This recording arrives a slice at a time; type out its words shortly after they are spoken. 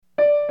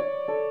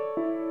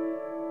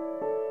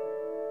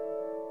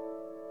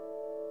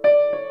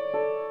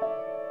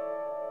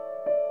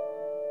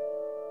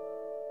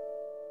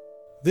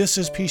This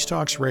is Peace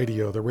Talks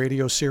Radio, the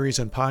radio series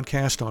and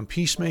podcast on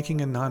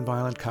peacemaking and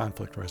nonviolent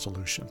conflict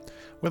resolution.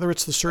 Whether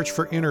it's the search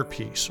for inner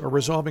peace or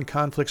resolving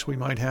conflicts we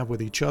might have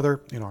with each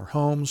other in our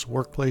homes,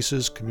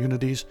 workplaces,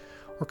 communities,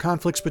 or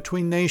conflicts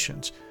between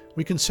nations,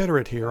 we consider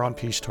it here on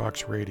Peace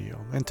Talks Radio.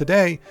 And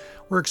today,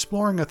 we're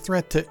exploring a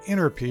threat to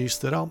inner peace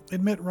that I'll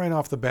admit right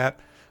off the bat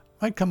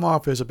might come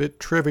off as a bit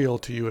trivial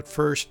to you at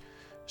first,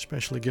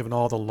 especially given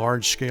all the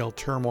large-scale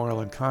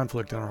turmoil and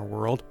conflict in our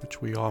world,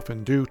 which we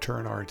often do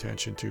turn our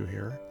attention to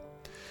here.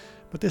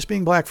 But this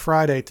being Black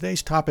Friday,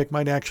 today's topic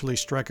might actually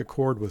strike a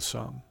chord with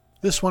some.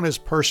 This one is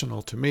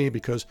personal to me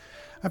because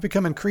I've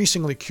become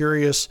increasingly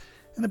curious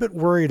and a bit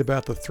worried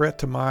about the threat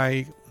to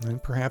my,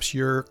 and perhaps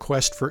your,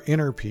 quest for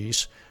inner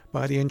peace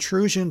by the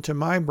intrusion to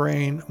my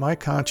brain, my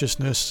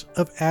consciousness,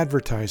 of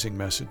advertising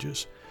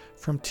messages.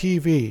 From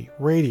TV,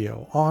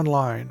 radio,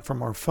 online,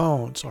 from our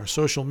phones, our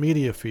social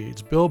media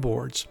feeds,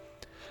 billboards.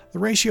 The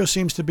ratio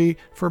seems to be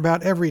for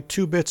about every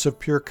 2 bits of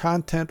pure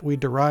content we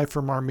derive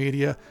from our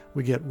media,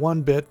 we get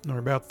 1 bit, or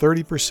about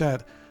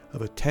 30%,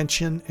 of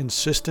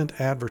attention-insistent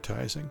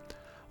advertising.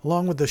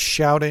 Along with the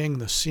shouting,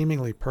 the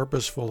seemingly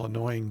purposeful,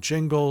 annoying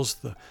jingles,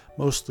 the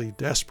mostly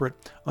desperate,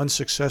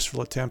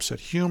 unsuccessful attempts at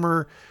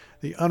humor,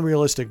 the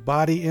unrealistic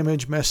body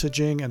image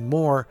messaging, and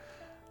more.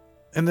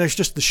 And there's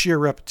just the sheer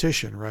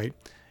repetition, right?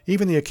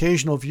 Even the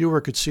occasional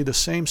viewer could see the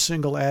same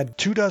single ad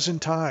 24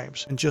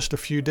 times in just a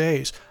few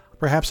days,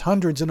 perhaps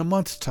hundreds in a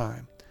month's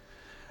time.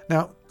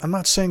 Now, I'm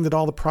not saying that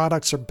all the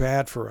products are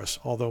bad for us,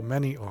 although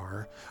many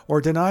are, or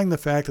denying the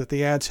fact that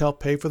the ads help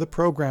pay for the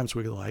programs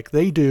we like.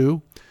 They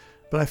do,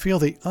 but I feel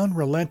the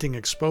unrelenting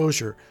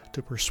exposure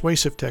to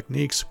persuasive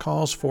techniques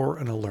calls for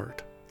an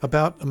alert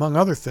about, among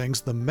other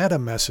things, the meta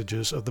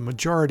messages of the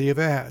majority of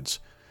ads.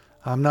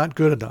 I'm not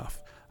good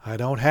enough. I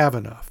don't have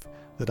enough.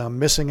 That I'm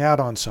missing out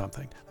on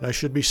something, that I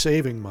should be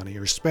saving money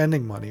or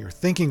spending money or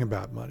thinking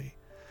about money.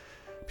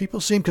 People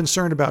seem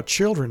concerned about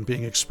children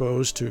being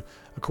exposed to,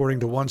 according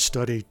to one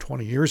study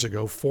 20 years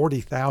ago,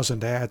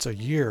 40,000 ads a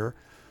year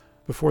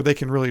before they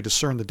can really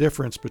discern the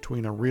difference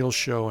between a real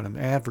show and an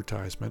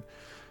advertisement.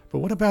 But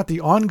what about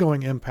the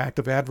ongoing impact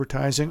of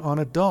advertising on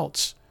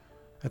adults?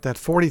 At that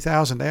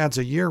 40,000 ads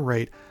a year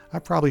rate,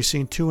 I've probably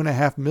seen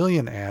 2.5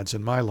 million ads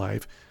in my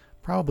life,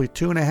 probably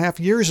 2.5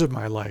 years of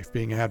my life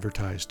being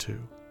advertised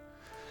to.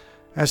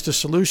 As to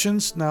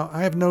solutions, now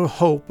I have no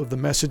hope of the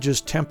messages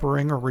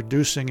tempering or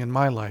reducing in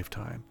my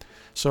lifetime.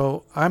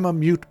 So I'm a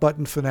mute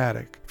button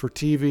fanatic for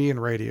TV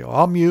and radio.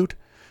 I'll mute,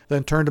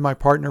 then turn to my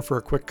partner for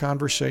a quick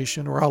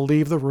conversation, or I'll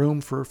leave the room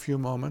for a few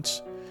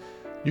moments.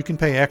 You can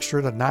pay extra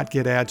to not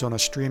get ads on a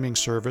streaming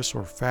service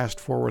or fast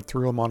forward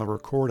through them on a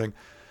recording.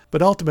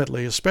 But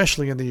ultimately,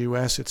 especially in the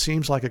U.S., it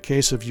seems like a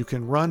case of you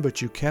can run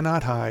but you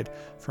cannot hide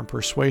from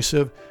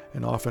persuasive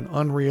and often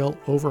unreal,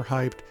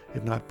 overhyped,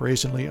 if not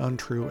brazenly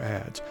untrue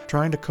ads,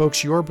 trying to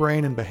coax your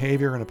brain and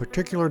behavior in a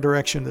particular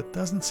direction that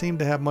doesn't seem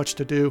to have much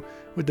to do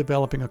with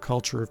developing a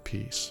culture of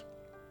peace.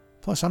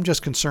 Plus, I'm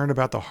just concerned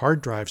about the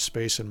hard drive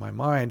space in my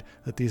mind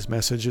that these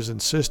messages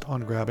insist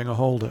on grabbing a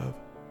hold of.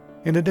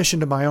 In addition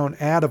to my own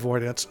ad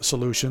avoidance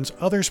solutions,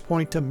 others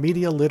point to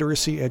media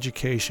literacy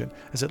education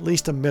as at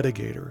least a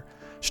mitigator,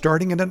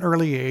 starting at an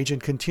early age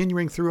and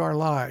continuing through our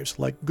lives,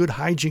 like good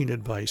hygiene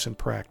advice and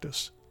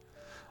practice.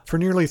 For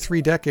nearly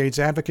 3 decades,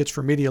 advocates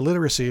for media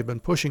literacy have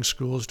been pushing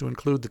schools to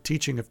include the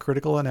teaching of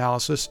critical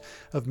analysis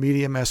of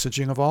media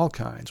messaging of all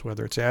kinds,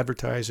 whether it's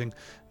advertising,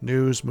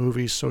 news,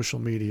 movies, social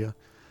media.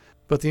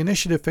 But the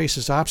initiative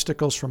faces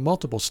obstacles from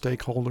multiple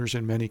stakeholders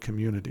in many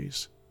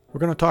communities. We're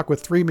going to talk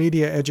with 3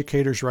 media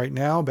educators right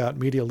now about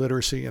media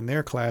literacy in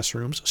their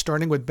classrooms,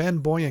 starting with Ben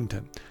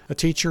Boyington, a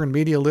teacher and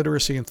media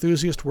literacy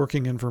enthusiast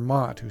working in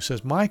Vermont, who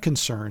says my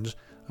concerns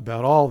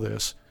about all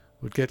this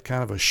would get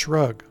kind of a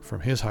shrug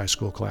from his high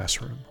school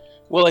classroom.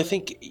 Well, I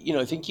think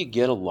you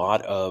get a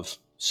lot of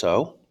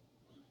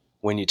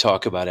when you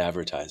talk about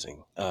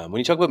advertising, when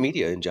you talk about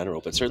media in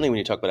general, but certainly when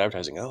you talk about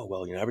advertising,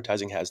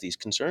 advertising has these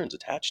concerns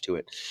attached to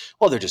it.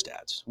 Well, they're just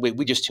ads.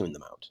 We just tune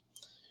them out.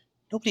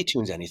 Nobody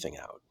tunes anything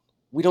out.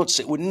 We don't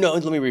say, no,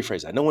 let me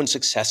rephrase that. No one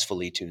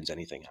successfully tunes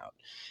anything out.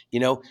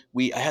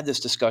 I had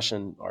this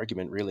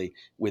argument really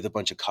with a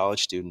bunch of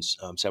college students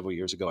several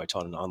years ago. I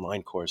taught an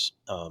online course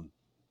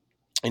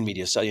in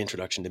media study,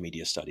 introduction to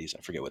media studies.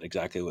 I forget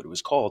exactly what it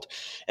was called.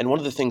 And one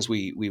of the things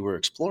we were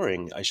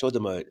exploring, I showed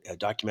them a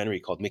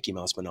documentary called Mickey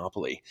Mouse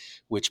Monopoly,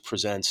 which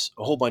presents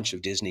a whole bunch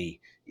of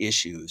Disney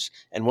issues.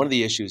 And one of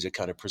the issues it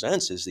kind of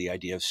presents is the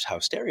idea of how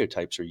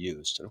stereotypes are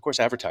used. And of course,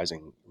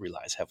 advertising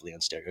relies heavily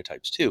on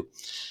stereotypes too.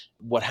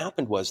 What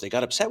happened was they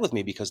got upset with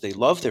me because they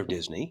love their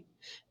Disney.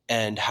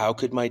 And how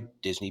could my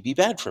Disney be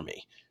bad for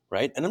me?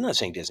 Right? And I'm not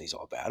saying Disney's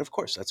all bad. Of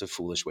course, that's a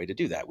foolish way to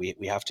do that. We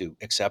have to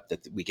accept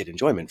that we get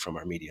enjoyment from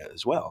our media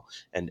as well.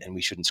 And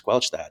we shouldn't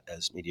squelch that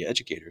as media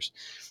educators.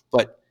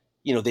 But,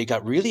 they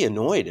got really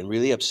annoyed and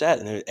really upset.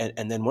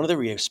 And then one of the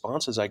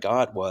responses I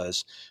got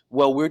was,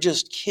 well, we're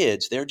just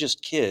kids. They're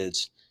just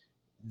kids.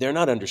 They're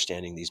not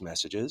understanding these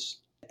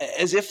messages.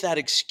 As if that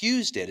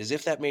excused it, as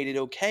if that made it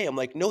okay. I'm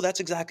like, no, that's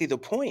exactly the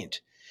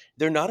point.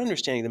 They're not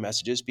understanding the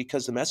messages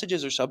because the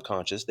messages are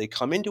subconscious. They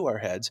come into our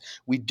heads.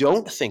 We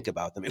don't think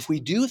about them. If we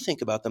do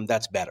think about them,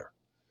 that's better,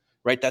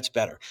 right? That's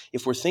better.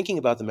 If we're thinking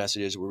about the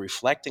messages, we're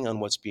reflecting on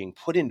what's being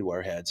put into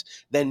our heads,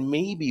 then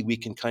maybe we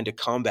can kind of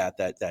combat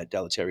that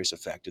deleterious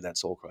effect or that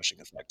soul crushing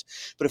effect.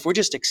 But if we're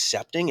just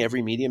accepting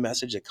every media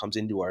message that comes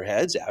into our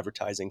heads,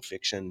 advertising,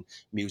 fiction,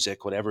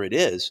 music, whatever it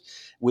is,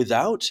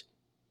 without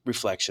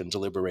reflection,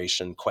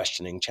 deliberation,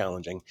 questioning,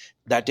 challenging,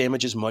 that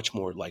damage is much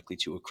more likely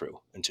to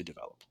accrue and to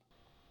develop.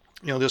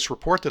 This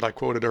report that I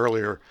quoted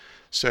earlier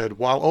said,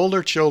 while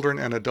older children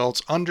and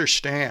adults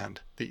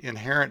understand the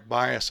inherent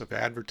bias of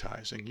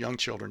advertising, young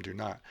children do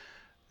not.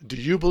 Do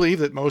you believe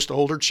that most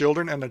older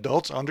children and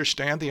adults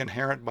understand the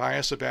inherent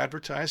bias of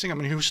advertising? I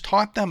mean, who's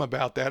taught them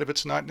about that if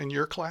it's not in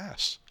your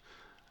class?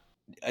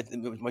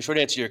 My short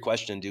answer to your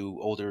question, do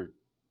older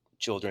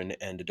children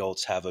and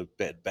adults have a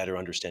better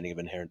understanding of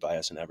inherent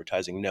bias in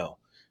advertising? No.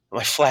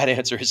 My flat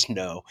answer is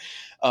no.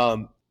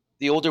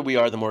 The older we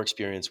are, the more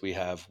experience we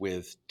have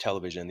with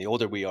television. The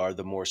older we are,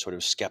 the more sort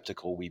of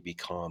skeptical we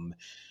become.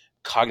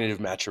 Cognitive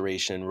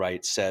maturation,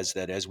 right, says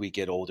that as we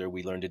get older,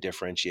 we learn to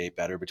differentiate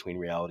better between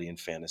reality and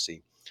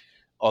fantasy.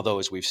 Although,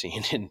 as we've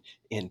seen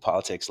in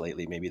politics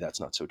lately, maybe that's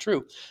not so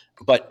true.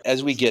 But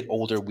as we get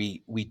older,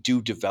 we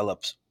do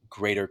develop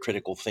greater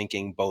critical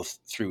thinking, both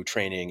through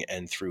training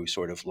and through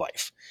sort of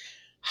life.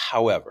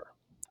 However,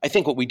 I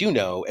think what we do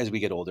know as we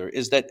get older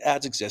is that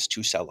ads exist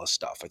to sell us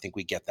stuff. I think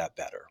we get that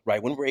better,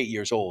 right? When we're 8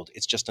 years old,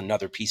 it's just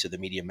another piece of the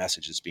media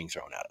message that's being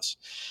thrown at us.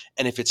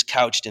 And if it's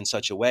couched in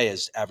such a way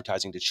as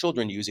advertising to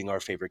children using our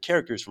favorite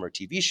characters from our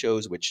TV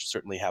shows, which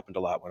certainly happened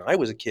a lot when I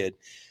was a kid.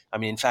 I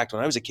mean, in fact,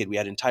 when I was a kid, we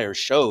had entire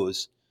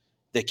shows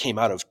that came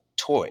out of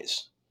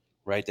toys,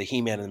 right? The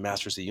He-Man and the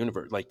Masters of the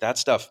Universe, like that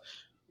stuff.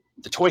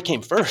 The toy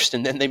came first,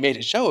 and then they made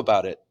a show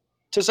about it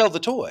to sell the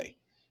toy.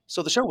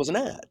 So the show was an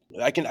ad.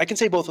 I can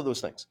say both of those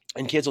things.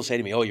 And kids will say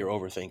to me, "Oh, you're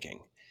overthinking,"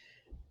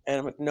 and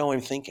I'm like, "No,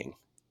 I'm thinking."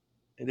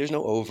 And there's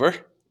no over.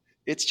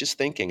 It's just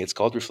thinking. It's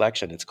called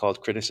reflection. It's called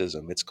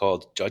criticism. It's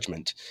called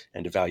judgment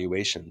and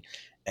evaluation,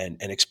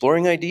 and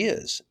exploring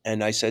ideas.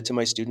 And I said to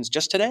my students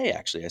just today,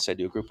 actually, I said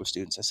to a group of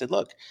students, I said,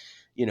 "Look,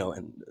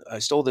 and I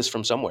stole this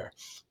from somewhere,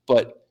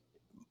 but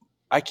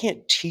I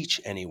can't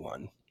teach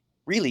anyone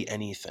really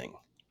anything.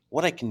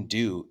 What I can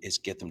do is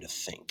get them to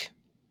think."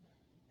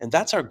 And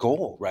that's our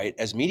goal, right?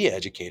 As media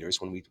educators,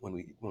 when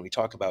we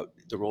talk about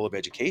the role of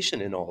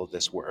education in all of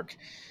this work,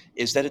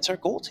 is that it's our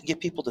goal to get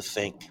people to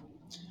think.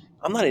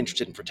 I'm not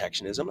interested in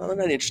protectionism. I'm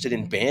not interested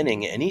in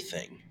banning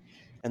anything.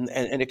 And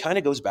it kind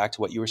of goes back to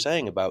what you were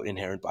saying about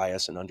inherent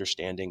bias and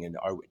understanding. And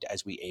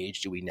as we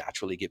age, do we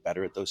naturally get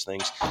better at those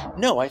things?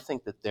 No, I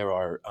think that there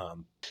are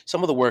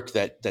some of the work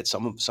that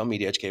some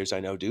media educators I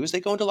know do is they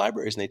go into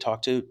libraries and they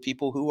talk to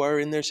people who are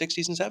in their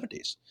 60s and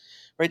 70s.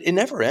 Right? It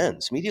never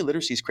ends. Media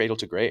literacy is cradle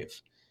to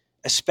grave,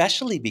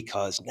 especially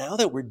because now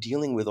that we're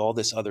dealing with all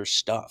this other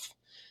stuff,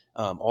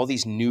 all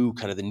these new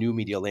kind of the new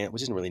media land,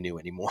 which isn't really new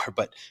anymore,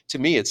 but to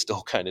me it's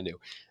still kind of new.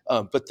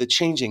 But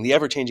the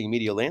ever-changing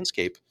media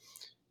landscape,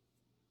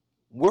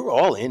 we're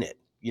all in it.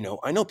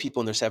 I know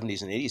people in their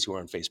 70s and 80s who are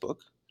on Facebook.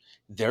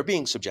 They're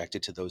being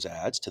subjected to those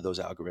ads, to those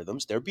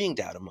algorithms. They're being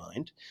data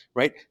mined,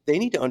 right? They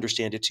need to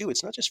understand it too.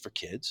 It's not just for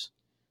kids.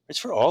 It's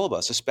for all of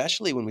us,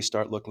 especially when we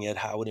start looking at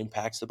how it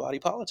impacts the body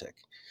politic.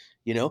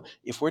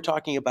 If we're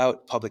talking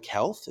about public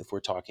health, if we're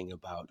talking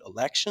about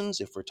elections,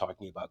 if we're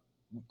talking about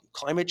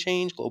climate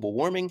change, global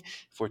warming,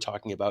 if we're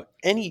talking about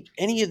any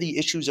of the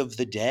issues of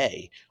the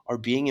day are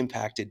being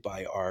impacted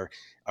by our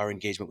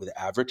engagement with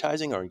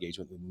advertising, our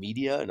engagement with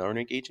media, and our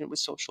engagement with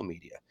social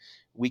media.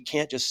 We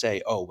can't just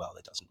say, "Oh, well,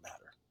 it doesn't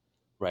matter,"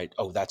 right?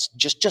 "Oh, that's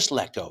just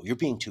let go. You're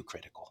being too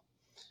critical."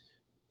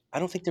 I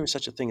don't think there is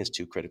such a thing as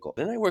too critical.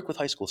 And I work with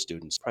high school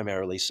students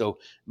primarily, so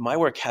my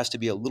work has to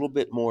be a little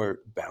bit more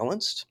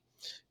balanced.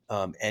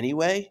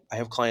 Anyway, I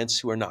have clients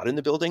who are not in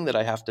the building that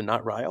I have to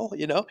not rile,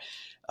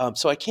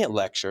 so I can't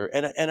lecture,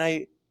 and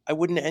I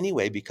wouldn't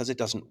anyway because it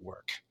doesn't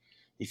work.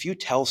 If you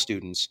tell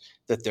students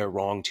that they're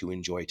wrong to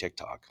enjoy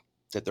TikTok,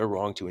 that they're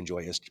wrong to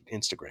enjoy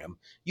Instagram,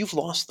 you've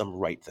lost them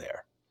right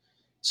there.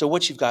 So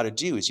what you've got to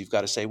do is you've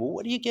got to say, well,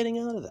 what are you getting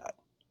out of that?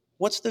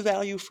 What's the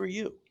value for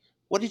you?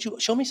 What did you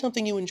show me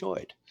something you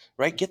enjoyed,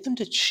 right? Get them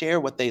to share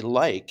what they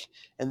like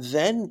and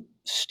then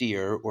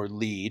steer or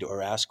lead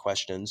or ask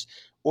questions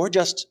or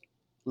just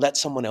let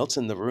someone else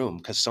in the room,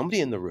 because somebody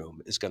in the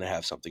room is going to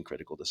have something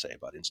critical to say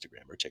about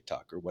Instagram or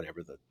TikTok or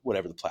whatever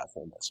the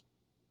platform is.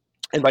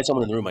 And by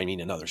someone in the room, I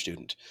mean another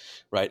student,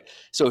 right?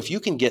 So if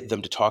you can get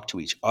them to talk to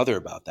each other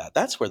about that,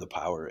 that's where the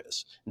power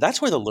is. That's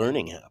where the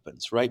learning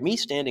happens, right? Me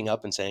standing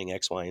up and saying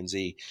X, Y, and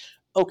Z,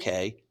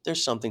 okay,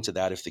 there's something to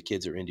that if the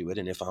kids are into it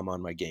and if I'm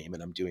on my game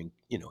and I'm doing,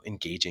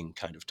 engaging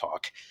kind of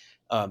talk.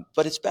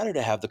 But it's better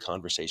to have the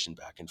conversation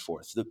back and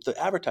forth. The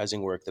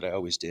advertising work that I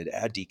always did,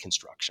 ad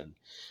deconstruction,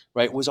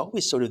 right, was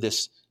always sort of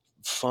this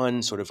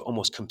fun sort of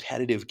almost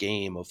competitive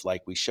game of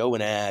like we show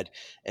an ad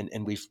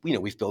and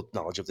we've built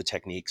knowledge of the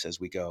techniques as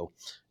we go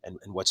and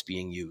what's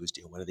being used.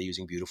 When are they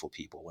using beautiful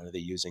people? When are they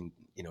using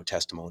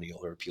testimonial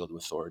or appeal to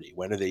authority?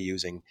 When are they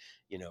using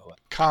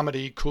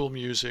comedy, cool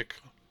music,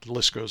 the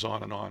list goes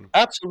on and on.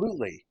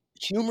 Absolutely.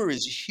 Humor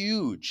is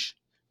huge,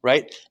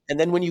 right? And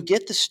then when you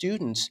get the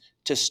students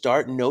to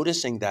start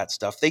noticing that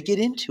stuff, they get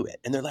into it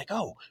and they're like,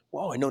 oh,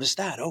 whoa, I noticed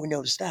that. Oh, we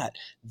noticed that.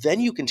 Then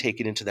you can take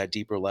it into that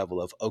deeper level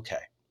of,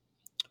 okay,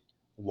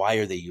 why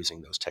are they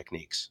using those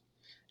techniques?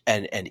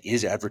 And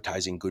is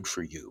advertising good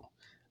for you?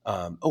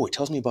 Oh, it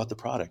tells me about the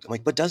product. I'm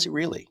like, but does it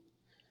really?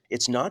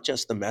 It's not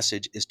just the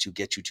message is to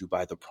get you to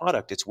buy the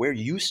product. It's where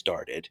you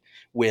started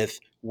with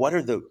what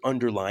are the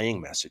underlying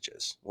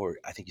messages, or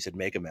I think you said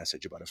mega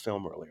message about a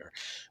film earlier.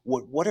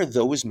 What are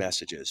those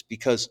messages?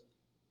 Because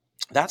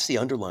that's the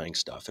underlying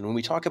stuff. And when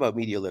we talk about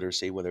media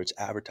literacy, whether it's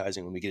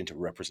advertising, when we get into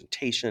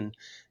representation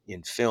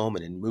in film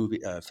and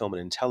in film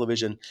and in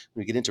television,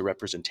 when we get into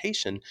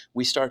representation,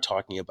 we start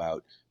talking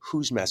about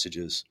whose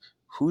messages,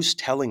 who's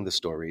telling the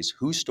stories,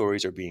 whose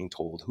stories are being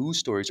told, whose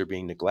stories are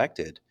being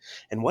neglected,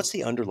 and what's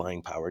the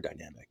underlying power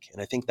dynamic.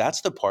 And I think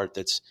that's the part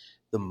that's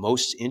the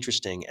most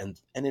interesting and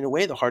in a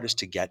way the hardest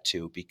to get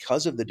to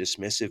because of the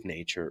dismissive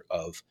nature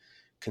of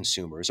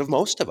consumers, of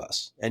most of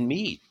us, and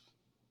me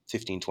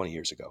 15, 20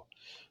 years ago,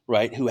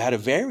 right? Who had a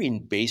very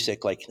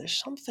basic, like, there's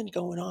something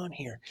going on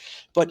here.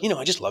 But,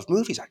 I just loved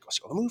movies. I'd go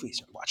see all the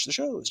movies, watch the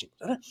shows.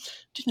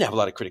 Didn't have a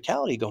lot of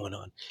criticality going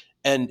on.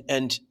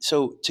 And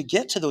so to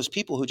get to those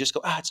people who just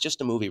go, it's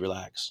just a movie,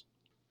 relax.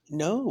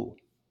 No,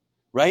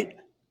 right?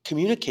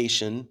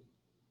 Communication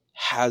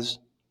has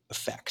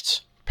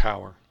effects,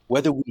 Power.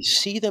 whether we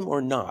see them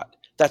or not.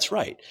 That's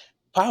right.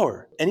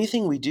 Power.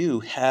 Anything we do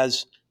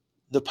has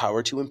the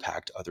power to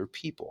impact other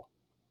people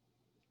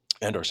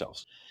and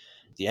ourselves.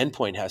 The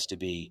endpoint has to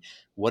be,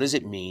 what does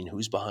it mean?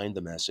 Who's behind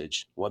the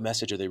message? What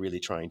message are they really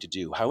trying to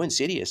do? How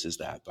insidious is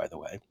that, by the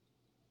way?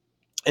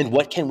 And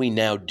what can we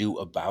now do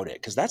about it?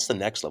 Because that's the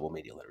next level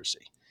media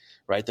literacy,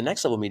 right? The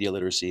next level media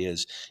literacy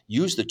is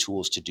use the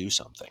tools to do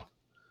something,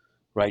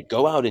 right?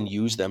 Go out and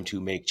use them to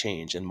make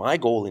change. And my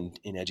goal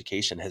in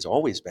education has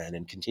always been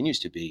and continues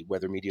to be,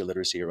 whether media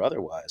literacy or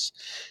otherwise,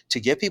 to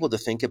get people to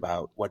think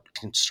about what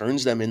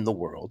concerns them in the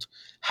world,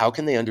 how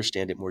can they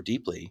understand it more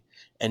deeply,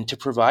 and to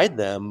provide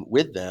them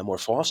with them or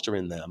foster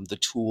in them the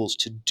tools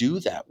to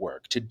do that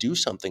work, to do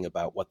something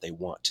about what they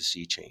want to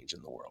see change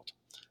in the world.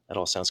 That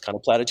all sounds kind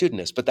of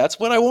platitudinous, but that's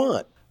what I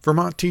want.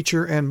 Vermont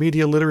teacher and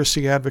media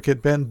literacy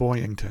advocate Ben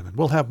Boyington, and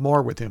we'll have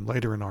more with him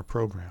later in our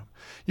program.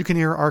 You can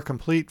hear our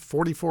complete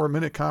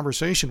 44-minute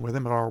conversation with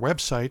him at our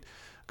website.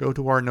 Go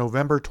to our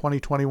November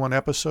 2021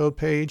 episode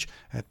page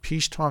at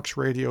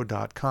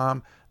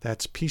peacetalksradio.com.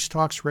 That's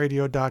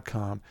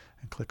peacetalksradio.com,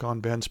 and click on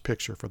Ben's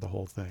picture for the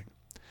whole thing.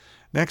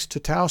 Next to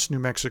Taos, New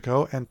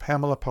Mexico, and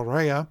Pamela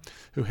Perea,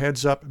 who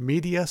heads up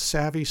Media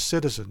Savvy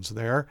Citizens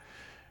there.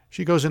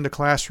 She goes into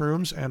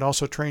classrooms and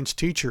also trains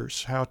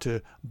teachers how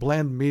to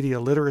blend media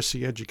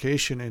literacy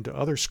education into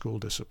other school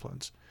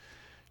disciplines.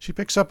 She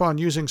picks up on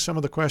using some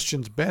of the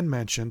questions Ben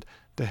mentioned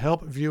to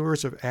help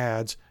viewers of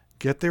ads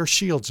get their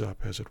shields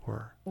up, as it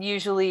were.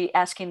 Usually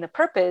asking the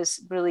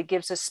purpose really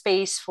gives a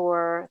space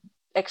for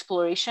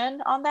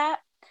exploration on that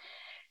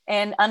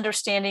and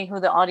understanding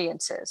who the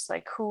audience is,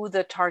 like who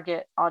the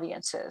target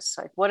audience is.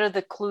 Like, what are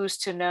the clues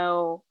to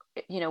know,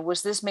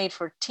 was this made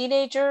for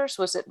teenagers?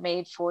 Was it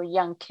made for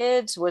young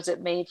kids? Was it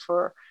made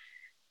for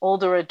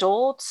older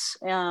adults?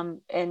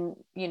 And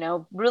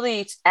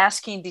really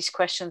asking these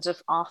questions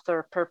of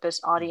author,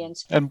 purpose,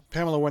 audience. And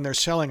Pamela, when they're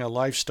selling a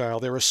lifestyle,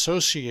 they're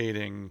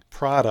associating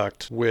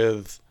product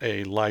with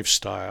a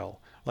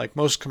lifestyle. Like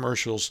most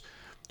commercials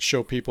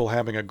show people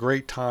having a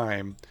great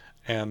time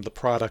and the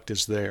product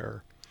is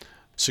there.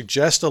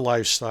 Suggest a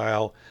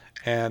lifestyle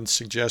and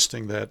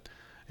suggesting that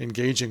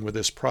engaging with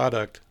this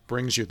product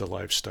brings you the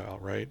lifestyle,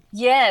 right?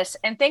 Yes.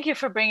 And thank you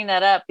for bringing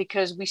that up,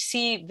 because we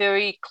see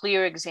very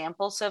clear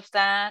examples of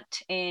that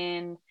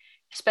in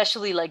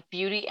especially like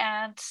beauty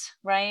ads,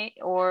 right?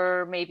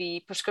 Or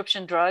maybe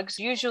prescription drugs.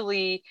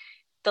 Usually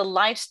the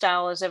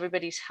lifestyle is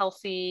everybody's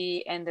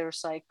healthy and there's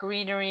like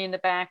greenery in the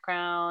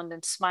background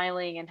and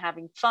smiling and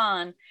having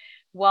fun,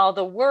 while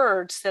the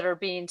words that are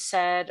being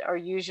said are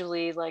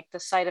usually like the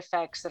side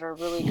effects that are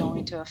really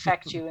going to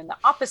affect you in the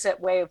opposite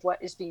way of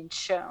what is being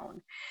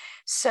shown.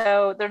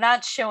 So they're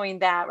not showing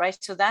that, right?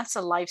 So that's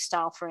a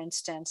lifestyle, for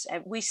instance.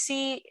 And we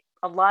see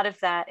a lot of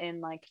that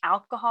in like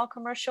alcohol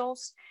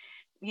commercials.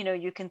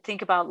 You can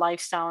think about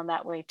lifestyle in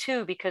that way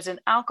too, because in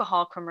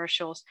alcohol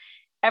commercials,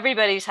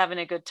 everybody's having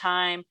a good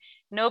time.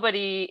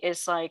 Nobody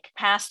is like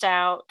passed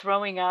out,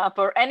 throwing up,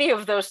 or any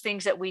of those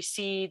things that we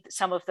see,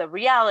 some of the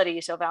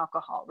realities of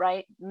alcohol,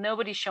 right?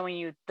 Nobody's showing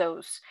you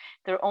those.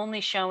 They're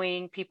only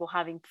showing people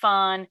having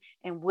fun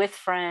and with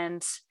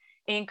friends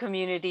in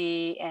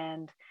community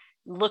and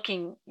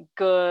looking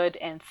good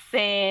and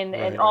thin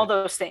and all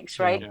Right. those things,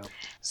 Yeah. right?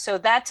 So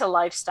that's a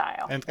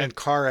lifestyle. And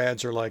car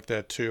ads are like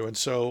that too. And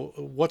so,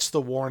 what's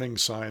the warning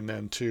sign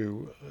then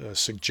to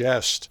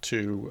suggest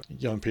to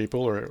young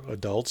people or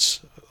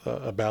adults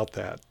about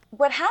that?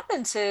 What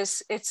happens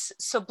is it's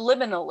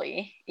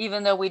subliminally,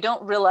 even though we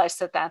don't realize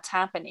that that's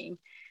happening,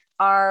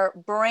 our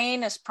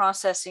brain is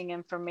processing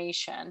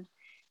information,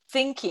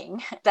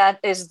 thinking that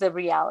is the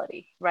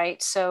reality,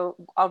 right? So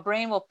our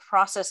brain will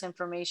process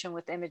information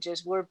with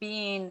images. We're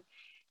being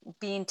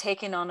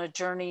taken on a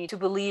journey to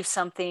believe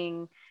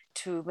something,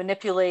 to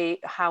manipulate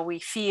how we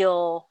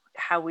feel,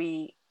 how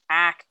we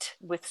act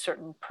with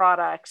certain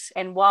products.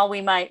 And while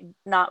we might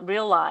not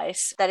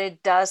realize that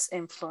it does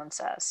influence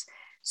us.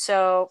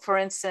 So, for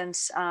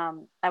instance,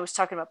 I was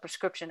talking about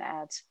prescription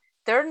ads.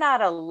 They're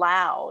not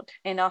allowed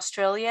in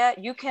Australia.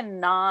 You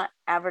cannot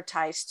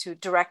advertise to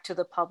direct to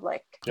the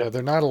public. Yeah,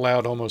 they're not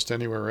allowed almost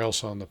anywhere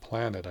else on the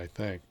planet, I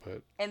think.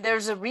 But And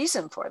there's a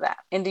reason for that.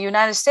 In the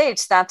United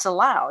States, that's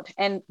allowed.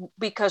 And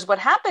because what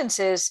happens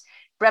is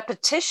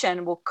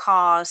repetition will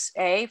cause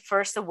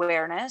first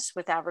awareness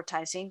with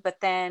advertising, but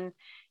then,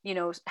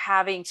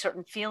 having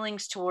certain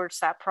feelings towards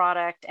that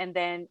product and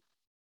then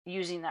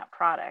using that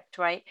product,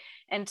 right?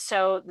 And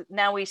so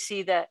now we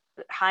see that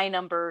high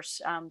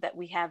numbers that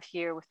we have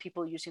here with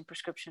people using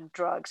prescription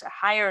drugs,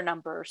 higher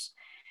numbers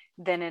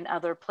than in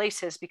other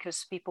places,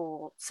 because people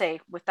will say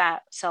with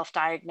that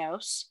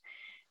self-diagnose,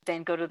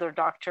 then go to their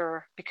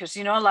doctor, because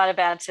a lot of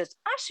ads says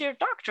ask your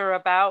doctor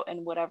about,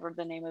 and whatever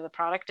the name of the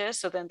product is.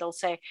 So then they'll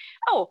say,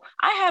 oh,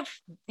 I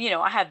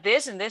have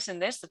this and this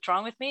and this that's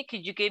wrong with me,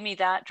 could you give me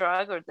that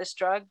drug or this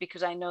drug,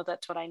 because I know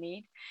that's what I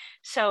need.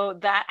 So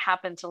that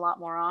happens a lot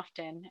more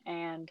often,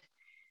 and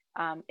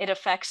it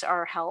affects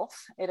our health,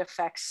 it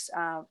affects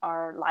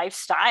our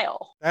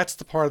lifestyle. that's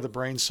the part of the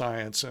brain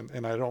science,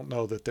 and I don't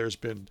know that there's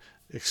been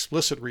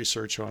explicit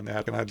research on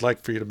that. And I'd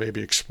like for you to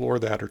maybe explore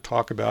that or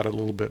talk about it a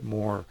little bit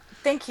more.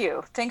 Thank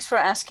you. Thanks for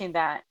asking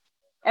that.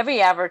 Every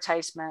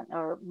advertisement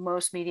or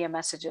most media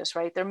messages,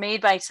 right? They're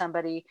made by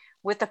somebody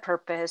with a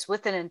purpose,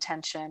 with an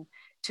intention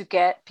to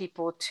get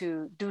people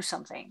to do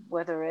something,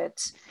 whether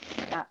it's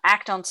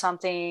act on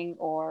something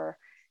or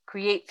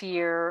create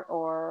fear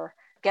or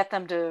get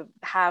them to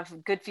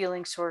have good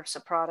feelings towards a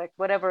product,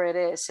 whatever it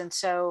is. And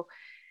so,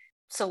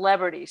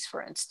 celebrities,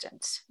 for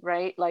instance,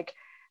 right? Like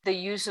the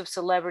use of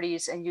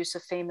celebrities and use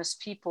of famous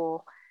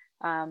people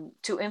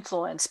to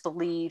influence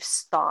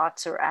beliefs,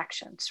 thoughts, or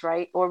actions,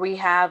 right? Or we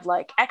have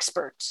like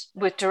experts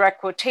with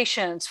direct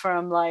quotations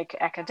from like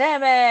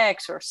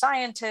academics or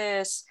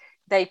scientists.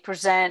 They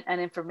present an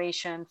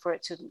information for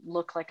it to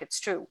look like it's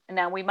true. And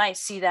now we might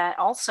see that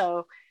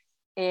also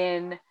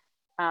in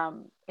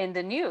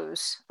the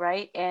news,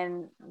 right?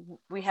 And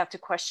we have to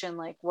question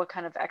like, what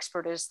kind of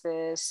expert is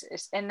this?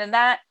 And then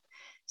that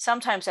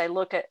sometimes I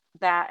look at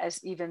that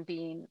as even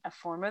being a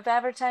form of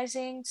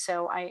advertising.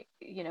 So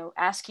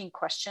asking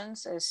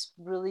questions is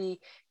really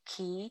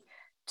key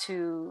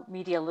to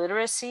media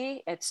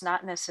literacy. It's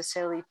not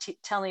necessarily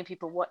telling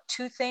people what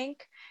to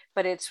think,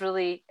 but it's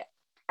really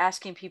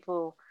asking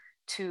people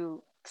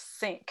to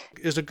think.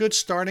 Is a good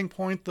starting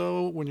point,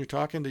 though, when you're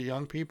talking to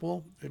young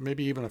people,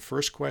 maybe even a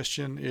first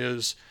question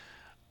is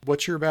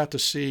what you're about to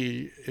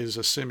see is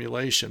a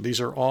simulation.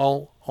 These are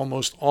all,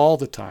 almost all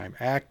the time,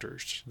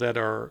 actors that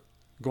are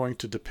going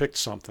to depict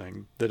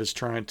something that is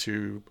trying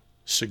to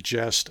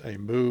suggest a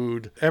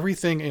mood.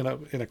 Everything in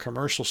a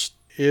commercial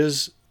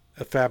is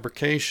a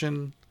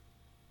fabrication,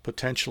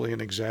 potentially an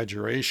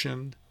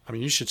exaggeration. I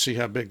mean, you should see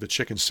how big the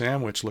chicken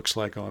sandwich looks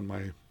like on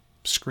my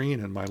screen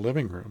in my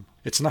living room.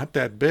 It's not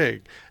that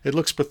big. It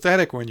looks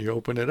pathetic when you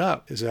open it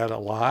up. Is that a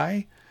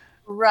lie?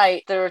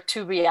 Right. There are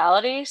two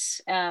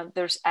realities.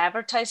 There's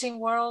advertising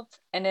world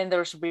and then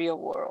there's real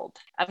world.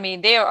 I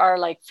mean, they are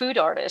like food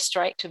artists,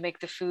 right? To make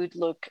the food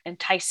look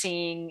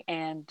enticing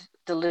and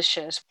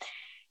delicious.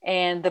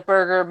 And the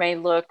burger may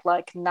look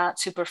like not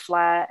super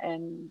flat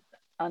and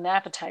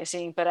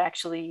unappetizing, but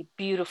actually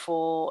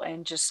beautiful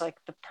and just like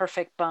the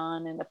perfect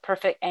bun and the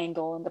perfect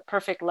angle and the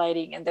perfect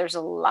lighting. And there's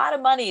a lot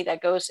of money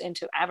that goes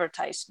into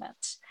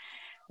advertisements.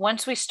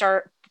 Once we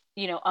start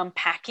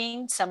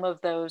unpacking some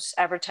of those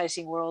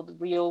advertising world,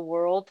 real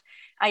world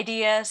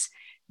ideas,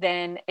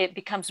 then it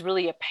becomes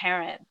really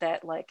apparent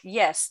that like,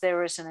 yes,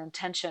 there is an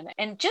intention.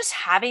 And just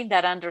having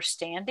that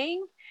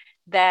understanding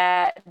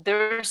that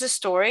there's a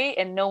story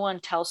and no one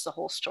tells the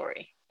whole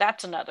story,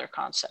 that's another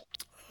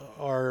concept.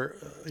 Are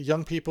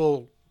young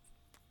people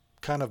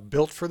kind of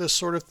built for this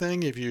sort of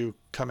thing if you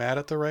come at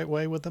it the right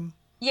way with them?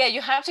 Yeah,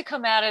 you have to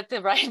come at it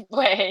the right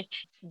way.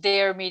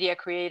 They're media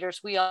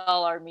creators. We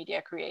all are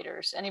media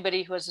creators.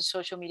 Anybody who has a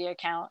social media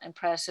account and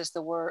presses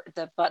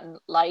the button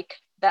like,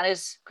 that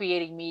is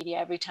creating media.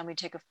 Every time we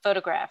take a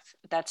photograph,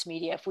 that's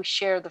media. If we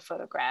share the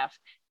photograph,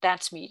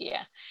 that's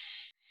media.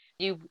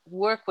 You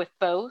work with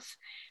both,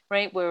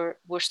 right? Where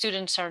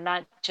students are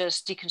not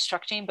just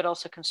deconstructing, but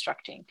also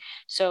constructing.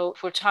 So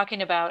if we're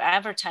talking about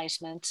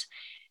advertisements,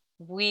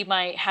 we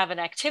might have an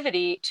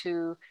activity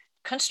to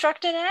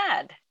construct an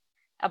ad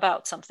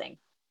about something.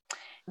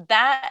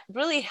 That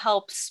really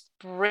helps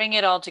bring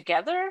it all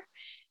together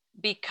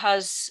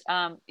because,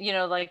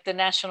 like the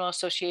National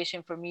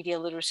Association for Media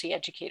Literacy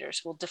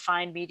Educators will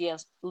define media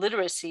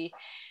literacy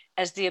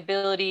as the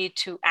ability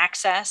to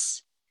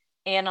access,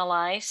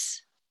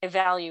 analyze,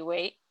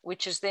 evaluate,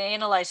 which is the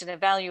analyze and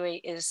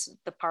evaluate is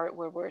the part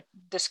where we're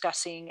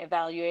discussing,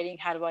 evaluating,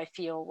 how do I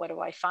feel, what do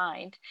I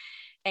find,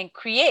 and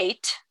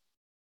create,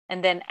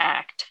 and then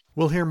act.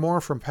 We'll hear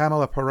more from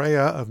Pamela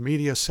Perea of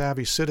Media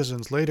Savvy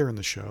Citizens later in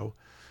the show.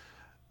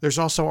 There's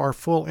also our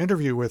full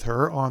interview with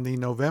her on the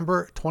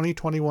November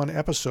 2021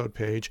 episode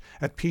page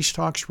at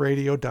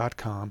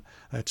peacetalksradio.com.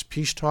 That's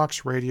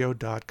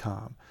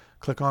peacetalksradio.com.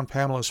 Click on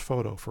Pamela's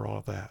photo for all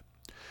of that.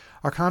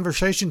 Our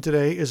conversation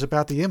today is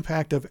about the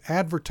impact of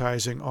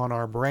advertising on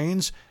our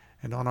brains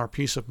and on our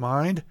peace of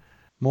mind.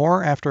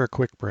 More after a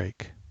quick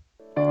break.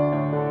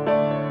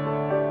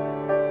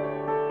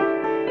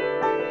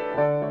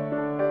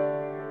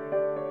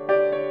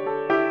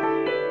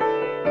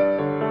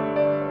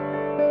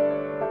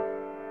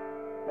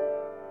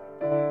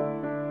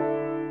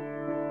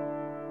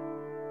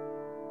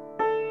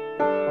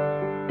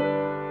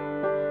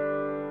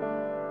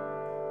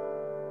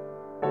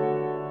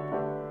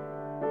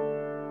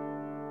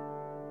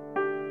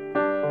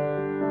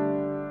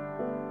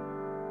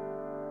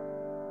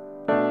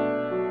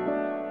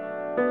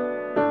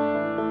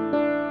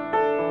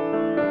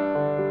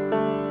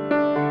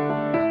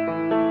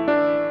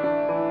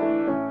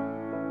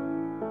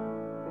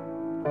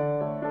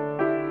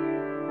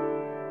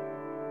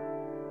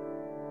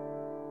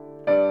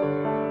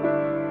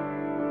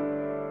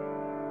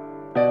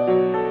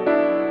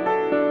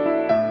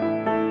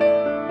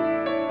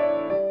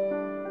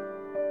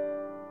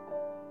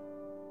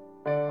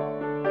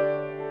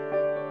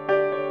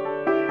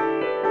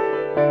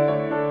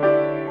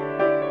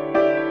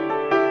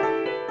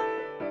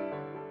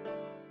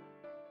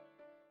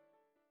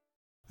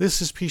 This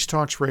is Peace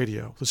Talks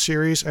Radio, the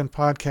series and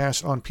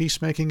podcast on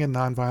peacemaking and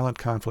nonviolent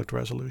conflict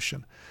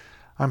resolution.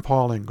 I'm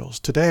Paul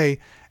Ingalls. Today,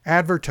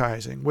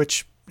 advertising,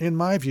 which, in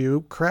my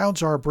view,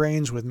 crowds our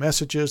brains with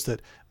messages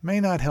that may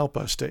not help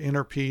us to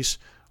inner peace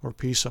or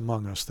peace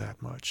among us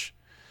that much.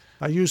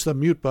 I use the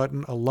mute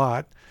button a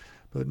lot,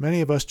 but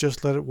many of us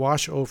just let it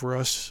wash over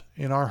us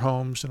in our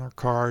homes, in our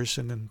cars,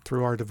 and then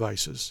through our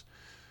devices.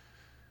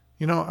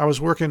 I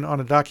was working on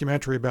a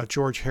documentary about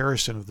George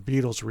Harrison of the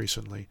Beatles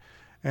recently,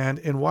 and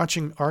in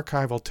watching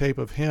archival tape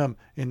of him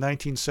in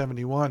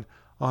 1971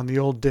 on the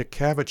old Dick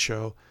Cavett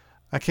show,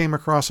 I came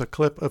across a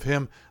clip of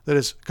him that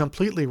is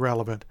completely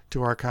relevant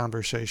to our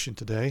conversation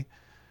today.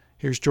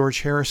 Here's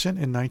George Harrison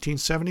in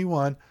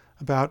 1971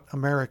 about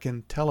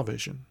American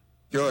television.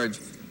 George,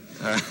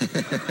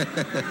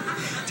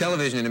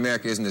 television in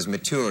America isn't as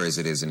mature as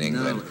it is in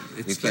England. No,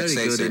 it's very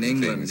good in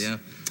England, yeah.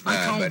 I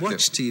can't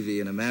watch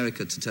TV in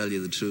America, to tell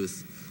you the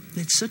truth.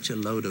 It's such a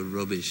load of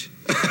rubbish.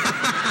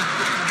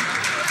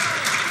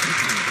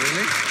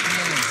 Really?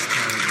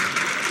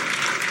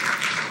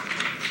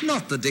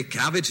 Not the Dick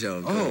Cavett show,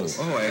 of course.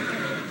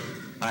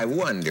 I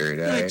wondered.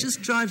 It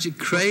just drives you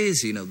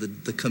crazy,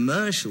 the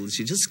commercials.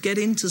 You just get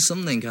into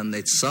something and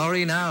it's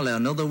sorry now,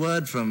 another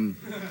word from,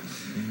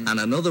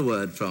 and another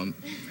word from.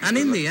 And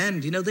in the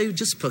end, they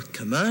just put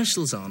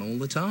commercials on all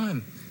the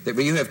time. But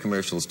you have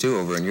commercials, too,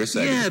 over on your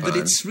side of the pond. Yeah, but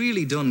it's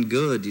really done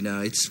good,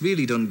 It's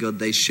really done good.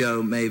 They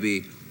show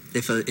maybe,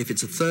 if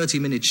it's a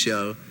 30-minute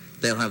show,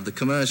 they'll have the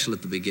commercial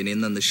at the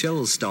beginning, then the show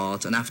will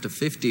start, and after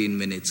 15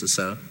 minutes or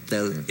so,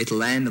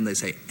 it'll end, and they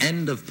say,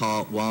 end of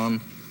part one,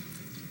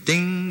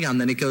 ding, and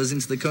then it goes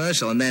into the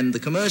commercial, and then the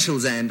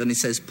commercials end, and it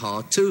says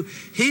part two.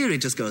 Here it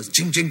just goes,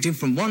 jing, jing, jing,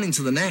 from one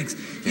into the next.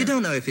 Yeah. You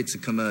don't know if it's a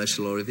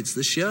commercial or if it's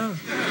the show.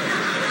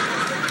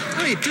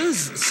 It does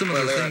some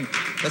of the things.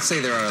 Let's say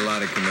there are a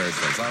lot of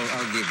commercials.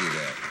 I'll give you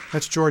that.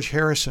 That's George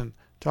Harrison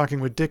talking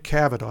with Dick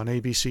Cavett on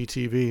ABC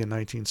TV in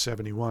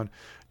 1971.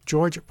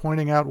 George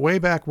pointing out way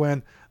back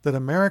when that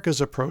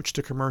America's approach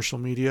to commercial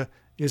media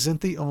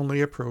isn't the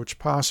only approach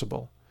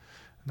possible.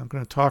 And I'm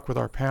going to talk with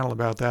our panel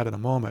about that in a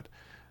moment.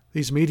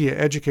 These media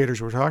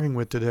educators we're talking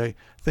with today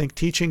think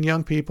teaching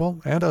young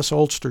people, and us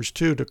oldsters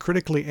too, to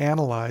critically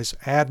analyze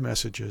ad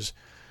messages,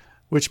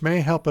 which may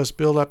help us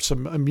build up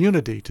some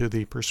immunity to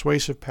the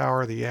persuasive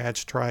power the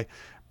ads try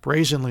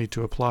brazenly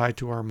to apply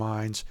to our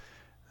minds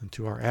and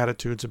to our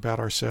attitudes about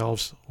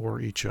ourselves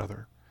or each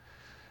other.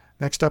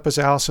 Next up is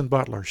Allison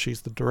Butler.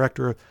 She's the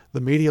director of the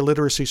Media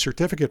Literacy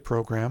Certificate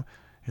Program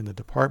in the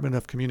Department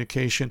of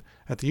Communication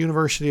at the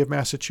University of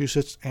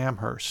Massachusetts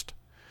Amherst.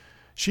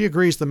 She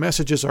agrees the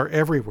messages are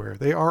everywhere.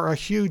 They are a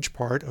huge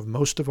part of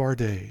most of our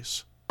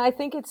days. I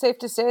think it's safe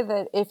to say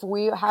that if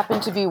we happen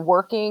to be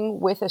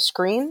working with a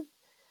screen,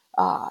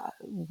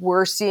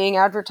 we're seeing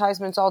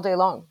advertisements all day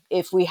long.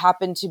 If we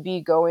happen to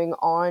be going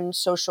on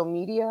social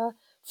media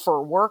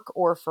for work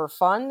or for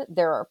fun,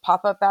 there are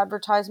pop-up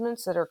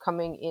advertisements that are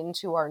coming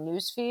into our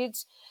news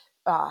feeds.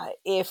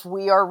 If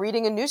we are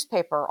reading a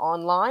newspaper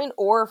online,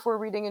 or if we're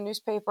reading a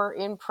newspaper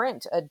in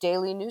print, a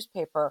daily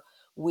newspaper,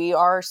 we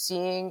are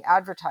seeing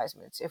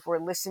advertisements. If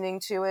we're listening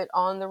to it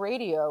on the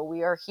radio,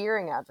 we are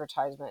hearing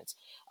advertisements.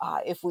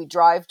 If we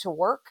drive to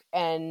work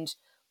and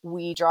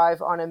We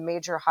drive on a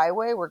major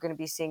highway, we're going to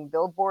be seeing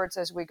billboards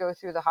as we go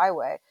through the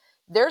highway.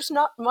 There's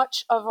not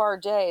much of our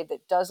day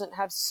that doesn't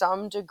have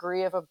some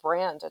degree of a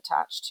brand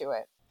attached to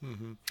it.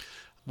 Mm-hmm.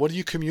 What do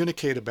you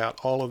communicate about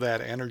all of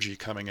that energy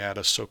coming at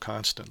us so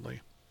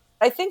constantly?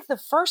 I think the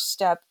first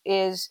step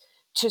is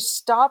to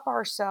stop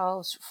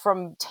ourselves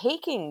from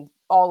taking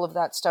all of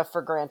that stuff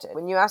for granted.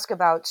 When you ask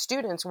about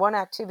students, one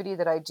activity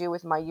that I do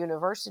with my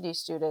university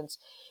students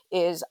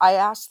is I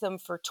ask them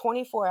for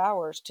 24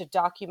 hours to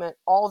document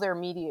all their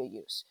media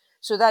use.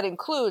 So that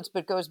includes,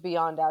 but goes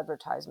beyond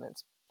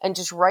advertisements. And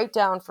just write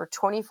down for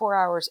 24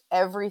 hours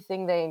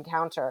everything they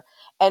encounter.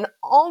 And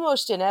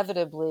almost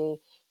inevitably,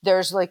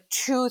 there's like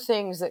two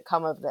things that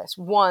come of this.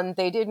 One,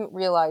 they didn't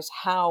realize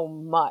how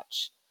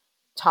much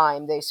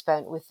time they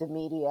spent with the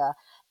media.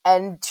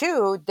 And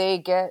two, they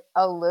get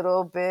a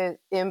little bit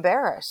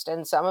embarrassed.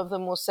 And some of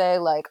them will say,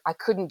 like, I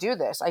couldn't do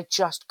this. I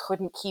just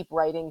couldn't keep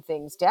writing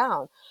things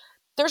down.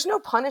 There's no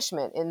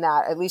punishment in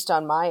that, at least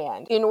on my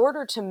end. In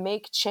order to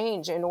make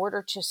change, in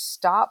order to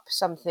stop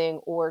something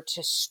or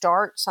to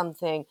start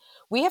something,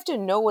 we have to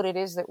know what it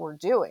is that we're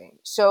doing.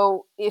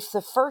 So if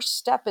the first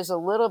step is a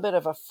little bit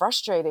of a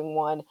frustrating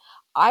one,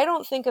 I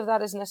don't think of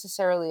that as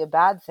necessarily a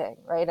bad thing,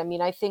 right? I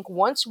mean, I think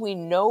once we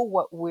know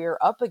what we're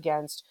up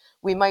against,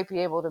 we might be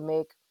able to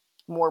make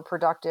more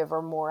productive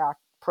or more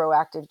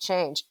proactive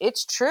change.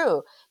 It's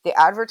true. The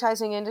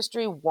advertising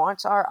industry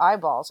wants our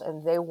eyeballs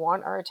and they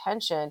want our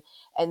attention,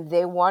 and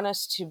they want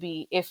us to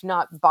be, if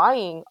not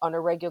buying on a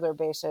regular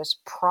basis,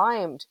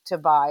 primed to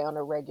buy on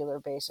a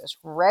regular basis,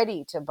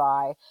 ready to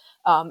buy,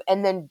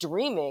 and then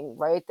dreaming,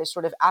 right? The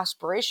sort of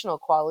aspirational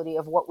quality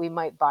of what we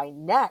might buy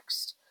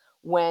next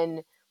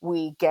when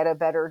we get a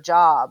better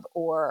job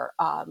or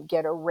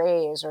get a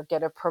raise or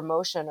get a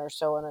promotion or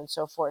so on and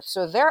so forth.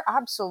 So they're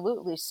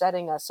absolutely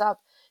setting us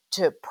up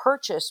to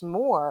purchase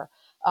more.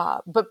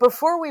 But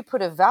before we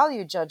put a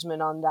value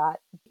judgment on that,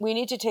 we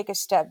need to take a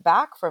step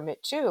back from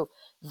it too.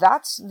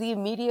 That's the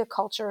media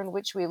culture in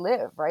which we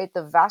live, right?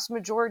 The vast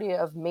majority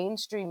of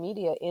mainstream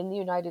media in the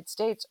United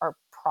States are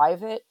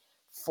private,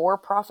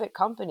 for-profit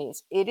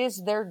companies. It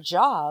is their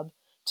job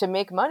to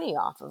make money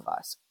off of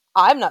us.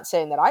 I'm not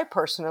saying that I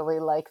personally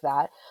like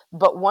that,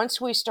 but once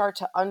we start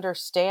to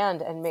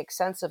understand and make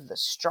sense of the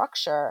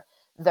structure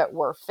that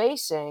we're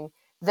facing,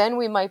 then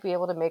we might be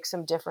able to make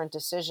some different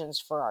decisions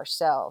for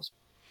ourselves.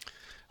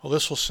 Well,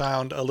 this will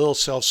sound a little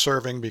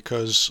self-serving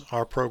because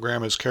our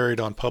program is carried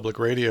on public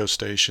radio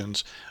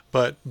stations,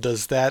 but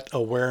does that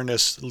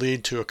awareness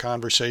lead to a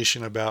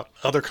conversation about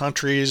other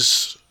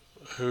countries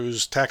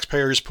whose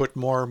taxpayers put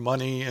more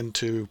money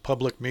into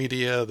public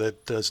media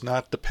that does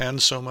not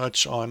depend so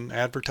much on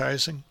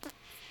advertising?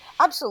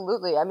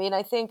 Absolutely. I mean,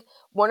 I think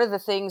one of the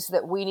things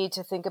that we need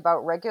to think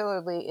about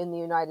regularly in the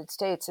United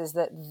States is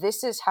that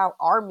this is how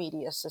our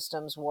media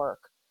systems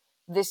work.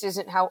 This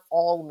isn't how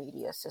all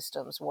media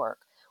systems work.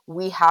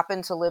 We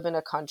happen to live in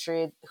a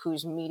country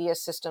whose media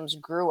systems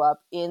grew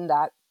up in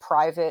that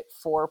private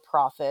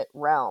for-profit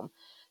realm.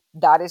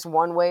 That is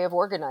one way of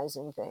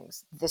organizing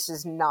things. This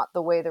is not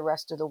the way the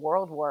rest of the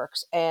world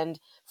works.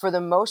 And for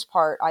the most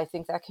part, I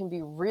think that can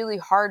be really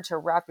hard to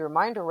wrap your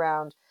mind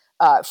around.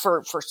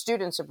 For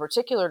students in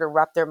particular to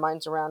wrap their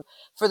minds around.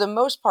 For the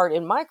most part,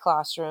 in my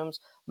classrooms,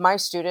 my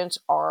students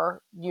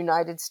are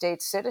United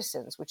States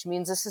citizens, which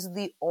means this is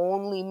the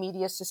only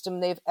media system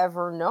they've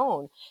ever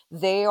known.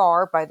 They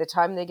are, by the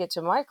time they get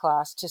to my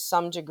class, to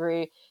some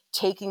degree,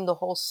 taking the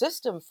whole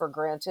system for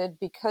granted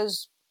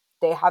because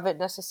they haven't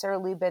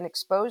necessarily been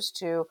exposed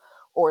to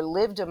or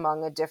lived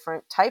among a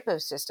different type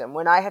of system.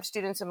 When I have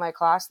students in my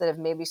class that have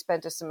maybe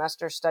spent a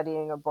semester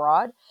studying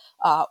abroad,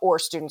 or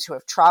students who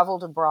have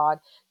traveled abroad,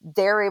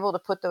 they're able to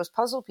put those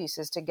puzzle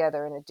pieces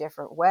together in a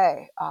different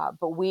way.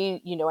 But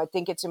I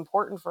think it's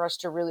important for us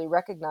to really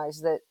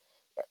recognize that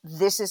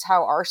this is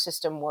how our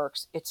system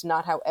works. It's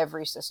not how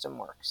every system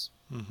works.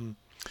 Mm-hmm.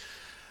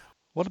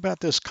 What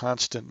about this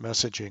constant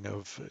messaging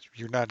of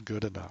you're not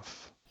good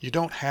enough, you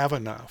don't have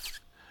enough,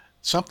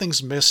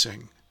 something's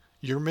missing,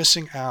 you're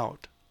missing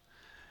out?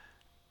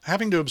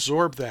 Having to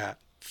absorb that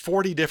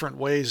 40 different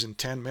ways in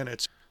 10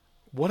 minutes,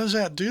 what does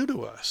that do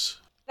to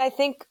us? I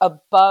think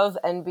above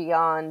and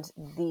beyond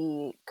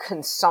the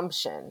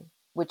consumption,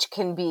 which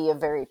can be a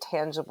very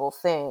tangible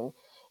thing,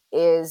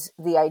 is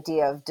the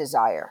idea of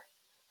desire,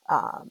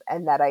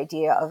 and that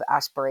idea of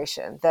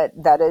aspiration.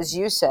 That, as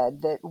you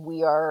said, that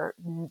we are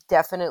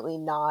definitely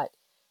not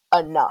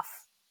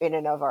enough in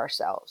and of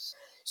ourselves.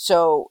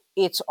 So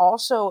it's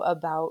also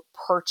about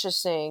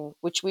purchasing,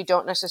 which we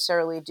don't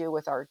necessarily do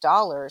with our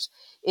dollars.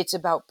 It's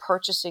about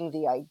purchasing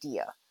the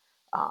idea.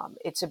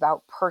 It's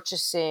about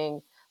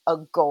purchasing a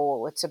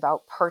goal. It's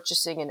about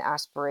purchasing an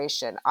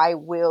aspiration. I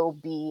will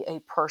be a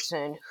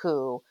person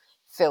who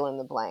fill in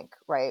the blank,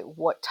 right?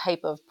 What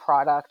type of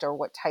product or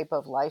what type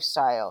of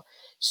lifestyle?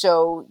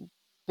 So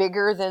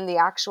bigger than the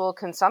actual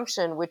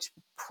consumption, which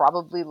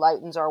probably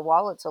lightens our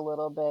wallets a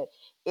little bit,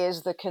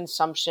 is the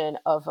consumption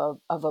of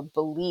a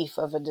belief,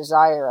 of a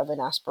desire, of an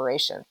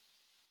aspiration.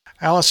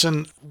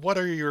 Allison, what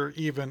are your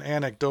even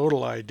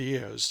anecdotal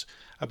ideas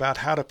about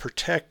how to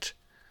protect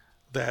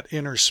that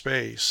inner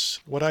space,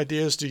 what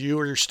ideas do you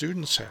or your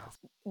students have?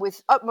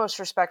 With utmost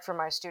respect for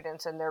my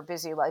students and their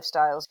busy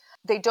lifestyles,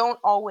 they don't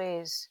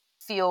always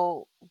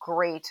feel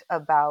great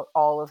about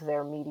all of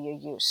their media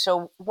use.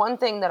 So one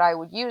thing that I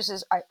would use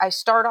is I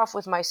start off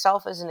with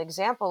myself as an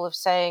example of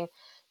saying,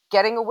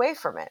 getting away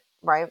from it,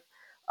 right?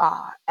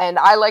 And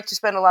I like to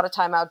spend a lot of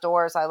time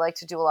outdoors. I like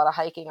to do a lot of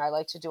hiking. I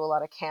like to do a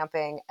lot of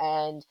camping.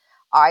 And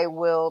I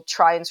will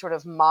try and sort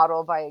of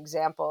model by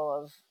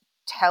example of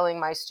telling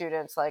my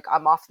students, like,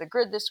 I'm off the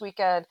grid this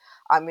weekend.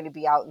 I'm going to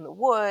be out in the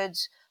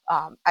woods.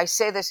 I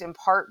say this in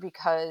part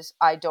because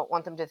I don't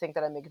want them to think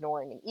that I'm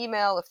ignoring an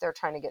email if they're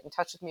trying to get in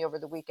touch with me over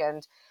the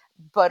weekend,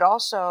 but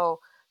also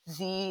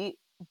the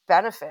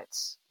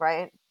benefits,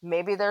 right?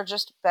 Maybe they're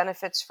just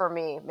benefits for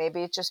me.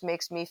 Maybe it just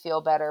makes me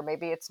feel better.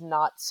 Maybe it's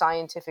not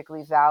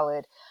scientifically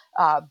valid.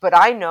 But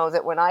I know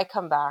that when I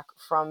come back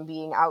from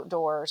being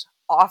outdoors,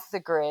 off the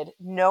grid,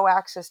 no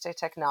access to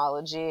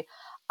technology,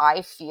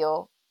 I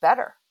feel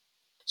better.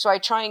 So I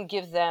try and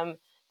give them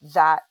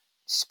that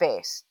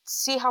space.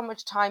 See how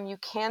much time you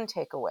can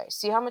take away.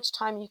 See how much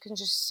time you can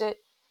just sit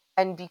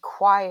and be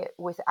quiet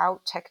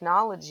without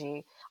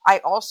technology. I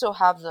also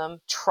have them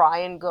try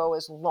and go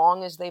as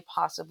long as they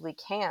possibly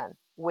can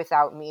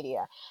without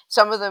media.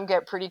 Some of them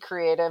get pretty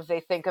creative. They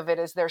think of it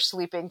as their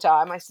sleeping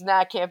time. I said,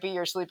 nah, it can't be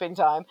your sleeping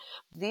time.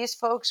 These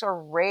folks are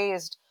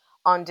raised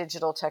on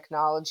digital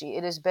technology.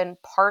 It has been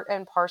part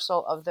and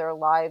parcel of their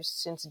lives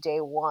since day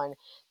one.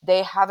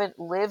 They haven't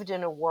lived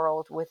in a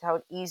world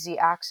without easy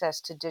access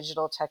to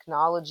digital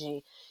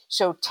technology.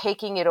 So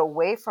taking it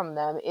away from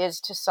them is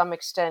to some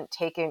extent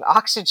taking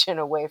oxygen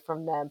away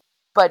from them.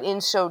 But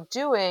in so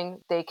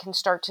doing, they can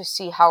start to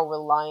see how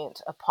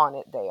reliant upon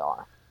it they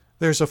are.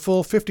 There's a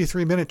full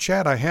 53-minute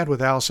chat I had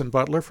with Allison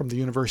Butler from the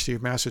University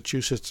of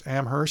Massachusetts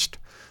Amherst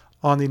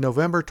on the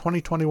November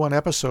 2021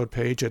 episode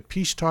page at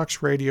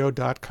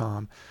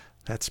peacetalksradio.com.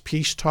 That's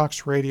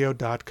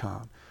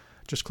peacetalksradio.com.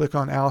 Just click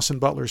on Allison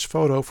Butler's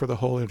photo for the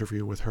whole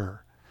interview with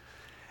her.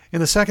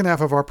 In the second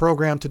half of our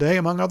program today,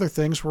 among other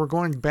things, we're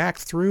going back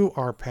through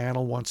our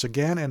panel once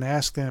again and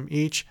ask them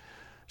each,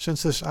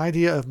 since this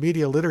idea of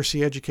media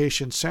literacy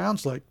education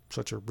sounds like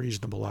such a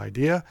reasonable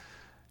idea,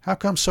 how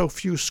come so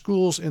few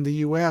schools in the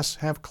U.S.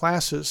 have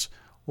classes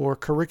or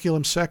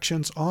curriculum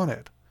sections on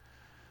it?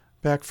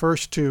 Back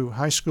first to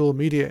high school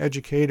media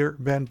educator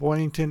Ben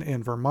Boynton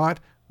in Vermont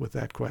with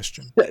that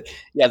question.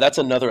 Yeah, that's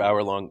another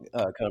hour-long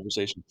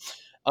conversation.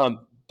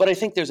 But I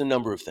think there's a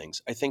number of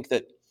things. I think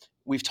that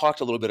we've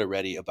talked a little bit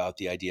already about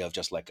the idea of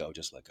just let go,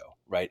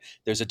 right?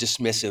 There's a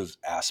dismissive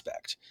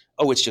aspect.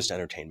 Oh, it's just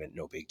entertainment,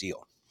 no big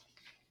deal.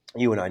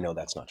 You and I know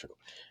that's not true.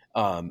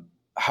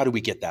 How do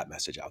we get that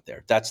message out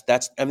there? That's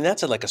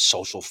like a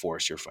social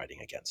force you're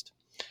fighting against.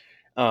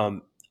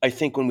 I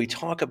think when we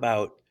talk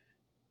about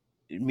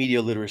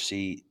media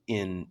literacy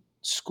in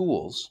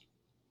schools,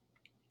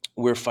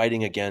 we're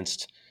fighting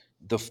against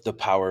the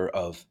power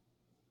of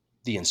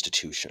the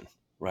institution,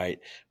 right?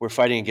 We're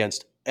fighting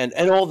against and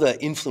all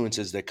the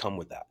influences that come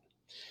with that,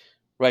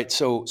 right?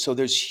 So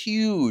there's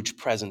huge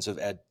presence of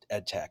ed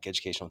tech,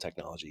 educational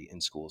technology in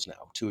schools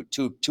now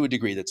to a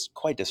degree that's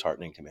quite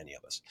disheartening to many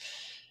of us.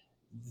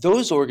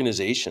 Those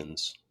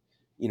organizations,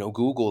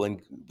 Google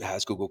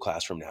has Google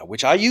Classroom now,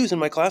 which I use in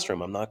my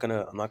classroom. I'm not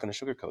gonna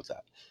sugarcoat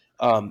that.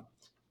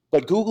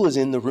 But Google is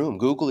in the room.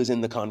 Google is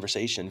in the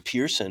conversation.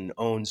 Pearson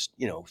owns,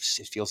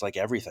 it feels like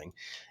everything,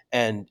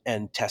 and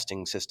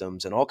testing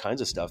systems and all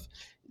kinds of stuff.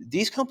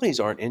 These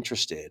companies aren't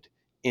interested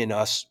in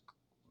us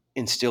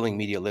instilling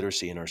media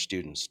literacy in our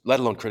students, let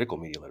alone critical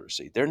media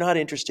literacy. They're not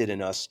interested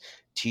in us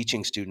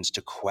teaching students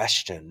to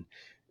question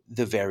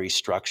the very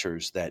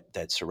structures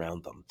that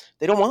surround them.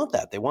 They don't want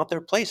that. They want their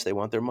place. They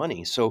want their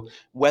money. So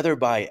whether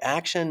by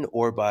action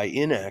or by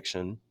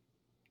inaction,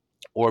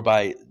 or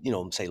by,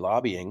 say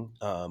lobbying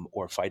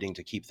or fighting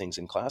to keep things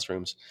in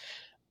classrooms,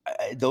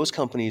 those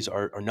companies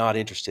are not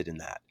interested in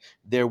that.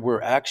 There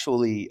were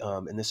actually,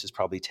 and this is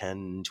probably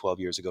 10, 12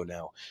 years ago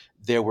now,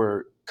 there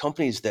were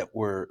companies that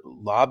were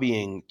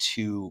lobbying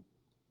to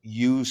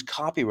use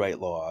copyright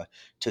law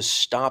to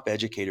stop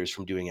educators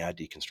from doing ad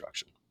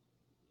deconstruction.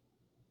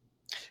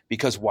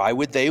 Because why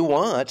would they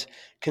want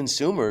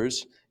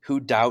consumers who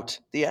doubt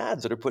the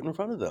ads that are put in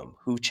front of them,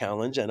 who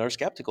challenge and are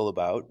skeptical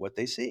about what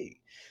they see?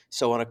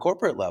 So on a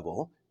corporate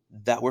level,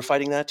 that we're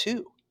fighting that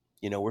too.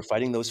 We're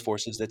fighting those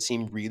forces that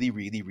seem really,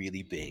 really,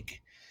 really big.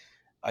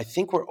 I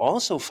think we're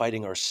also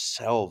fighting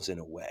ourselves in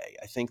a way.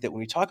 I think that when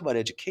we talk about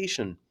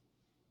education,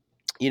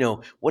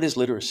 what is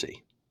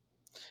literacy?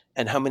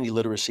 And how many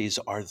literacies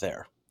are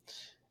there?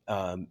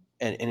 And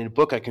in a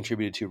book I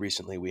contributed to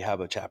recently, we have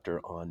a chapter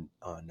on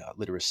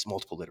literacy,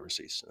 multiple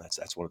literacies.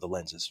 That's one of the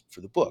lenses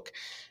for the book.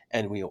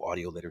 And we know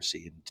audio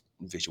literacy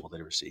and visual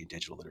literacy,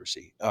 digital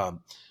literacy,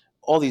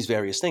 all these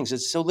various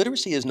things. So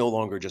literacy is no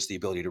longer just the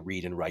ability to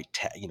read and write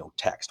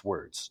text,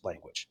 words,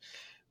 language.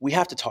 We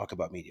have to talk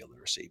about media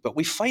literacy, but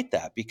we fight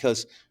that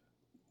because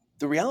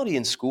the reality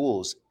in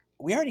schools,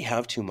 we already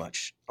have too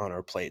much on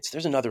our plates.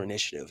 There's another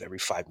initiative every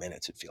 5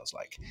 minutes, it feels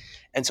like.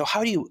 And so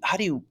how do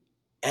you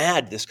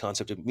add this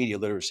concept of media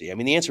literacy? I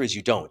mean, the answer is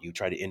you don't. You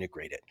try to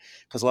integrate it,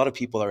 because a lot of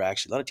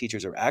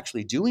teachers are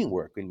actually doing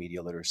work in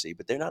media literacy,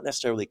 but they're not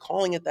necessarily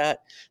calling it that.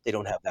 They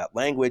don't have that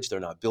language. They're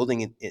not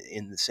building it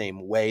in the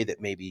same way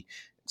that maybe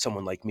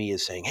someone like me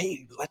is saying,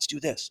 hey, let's do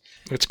this.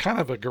 It's kind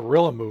of a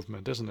guerrilla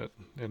movement, isn't it?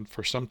 And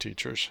for some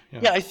teachers.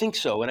 Yeah, I think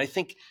so. And I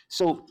think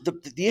so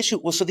the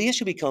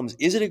issue becomes,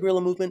 is it a guerrilla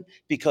movement?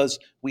 Because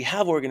we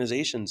have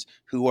organizations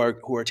who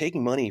are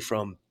taking money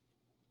from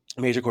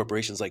major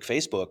corporations like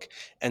Facebook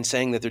and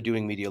saying that they're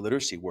doing media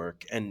literacy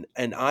work. And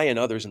I and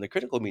others in the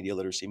critical media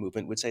literacy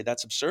movement would say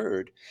that's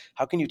absurd.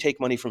 How can you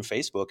take money from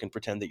Facebook and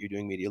pretend that you're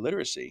doing media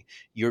literacy?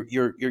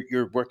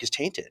 Your work is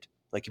tainted,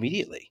 like,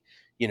 immediately.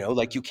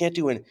 Like, you can't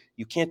do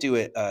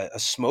a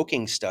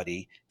smoking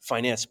study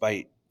financed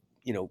by,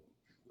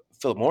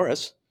 Philip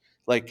Morris.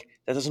 Like,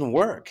 that doesn't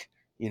work.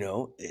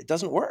 It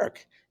doesn't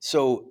work.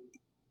 So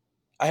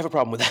I have a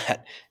problem with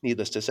that,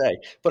 needless to say.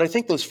 But I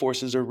think those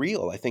forces are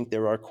real. I think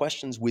there are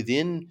questions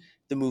within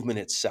the movement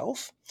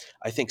itself.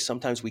 I think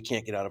sometimes we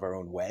can't get out of our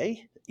own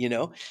way.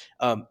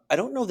 I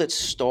don't know that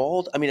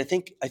stalled. I mean, I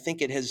think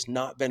it has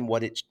not been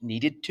what it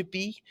needed to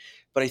be,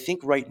 but I think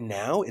right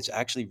now it's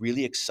actually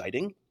really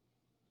exciting.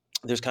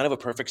 There's kind of a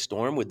perfect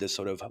storm with this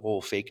sort of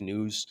whole fake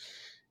news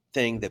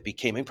thing that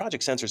became. I mean,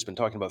 Project Censor's been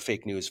talking about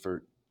fake news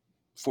for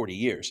 40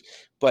 years,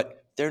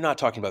 but they're not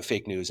talking about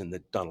fake news in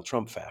the Donald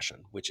Trump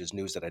fashion, which is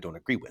news that I don't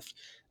agree with,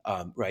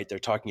 right? They're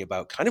talking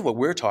about kind of what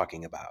we're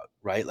talking about,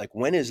 right? Like,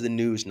 when is the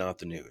news not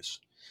the news?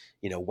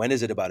 When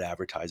is it about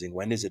advertising?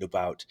 When is it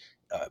about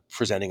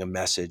presenting a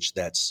message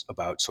that's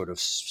about sort of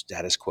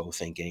status quo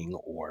thinking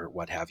or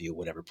what have you,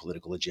 whatever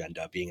political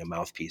agenda, being a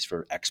mouthpiece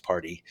for X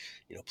party,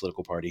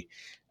 political party.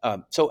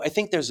 So I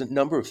think there's a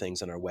number of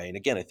things in our way. And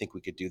again, I think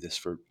we could do this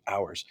for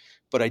hours.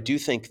 But I do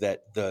think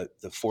that the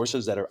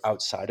forces that are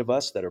outside of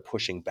us that are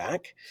pushing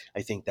back,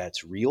 I think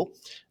that's real.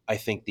 I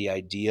think the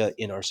idea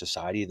in our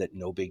society that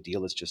no big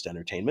deal, is just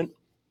entertainment,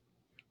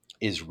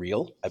 is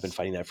real. I've been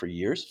fighting that for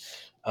years.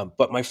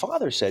 But my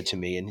father said to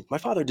me, and my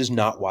father does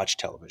not watch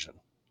television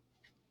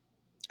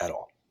at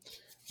all,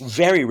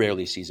 very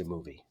rarely sees a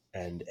movie,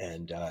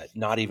 and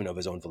not even of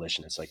his own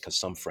volition. It's like because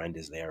some friend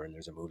is there and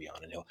there's a movie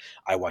on, and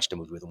I watched a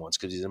movie with him once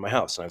because he's in my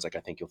house, and I was like, I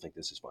think you'll think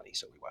this is funny,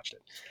 so we watched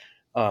it.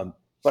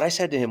 But I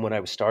said to him when I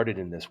was started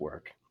in this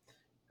work,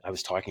 I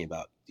was talking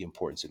about the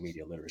importance of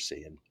media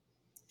literacy, and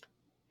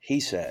he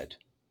said,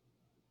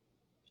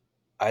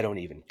 I don't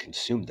even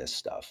consume this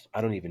stuff.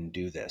 I don't even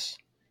do this,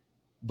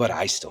 but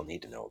I still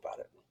need to know about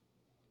it.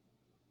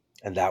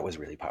 And that was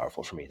really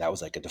powerful for me. That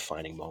was like a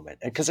defining moment.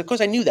 And because, of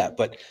course, I knew that,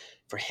 but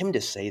for him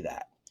to say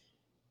that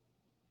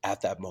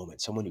at that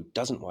moment, someone who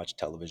doesn't watch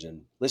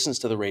television, listens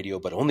to the radio,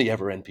 but only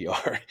ever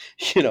NPR,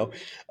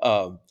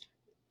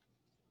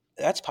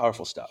 that's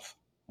powerful stuff.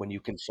 When you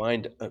can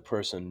find a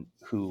person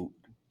who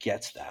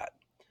gets that,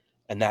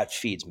 and that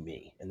feeds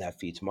me and that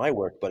feeds my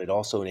work, but it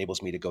also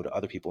enables me to go to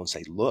other people and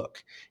say,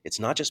 look, it's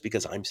not just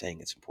because I'm saying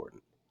it's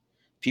important.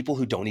 People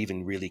who don't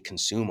even really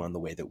consume on the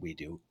way that we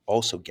do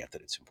also get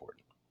that it's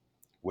important.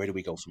 Where do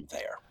we go from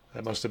there?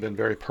 That must have been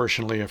very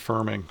personally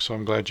affirming. So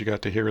I'm glad you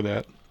got to hear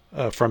that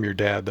from your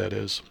dad, that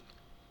is.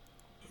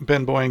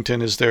 Ben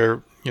Boyington, is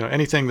there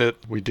anything that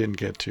we didn't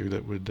get to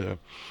that would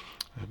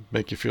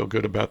make you feel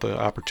good about the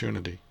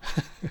opportunity?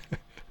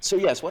 So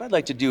yes, what I'd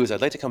like to do is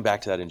I'd like to come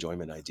back to that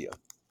enjoyment idea.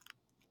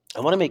 I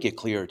want to make it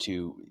clear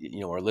to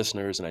our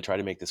listeners, and I try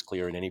to make this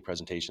clear in any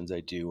presentations I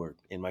do or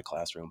in my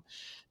classroom,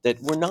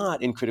 that we're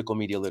not in critical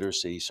media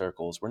literacy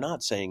circles. We're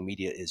not saying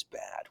media is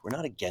bad. We're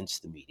not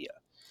against the media.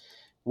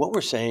 What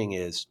we're saying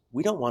is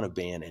we don't want to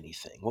ban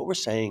anything. What we're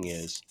saying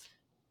is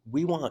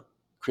we want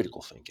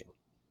critical thinking.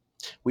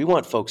 We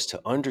want folks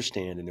to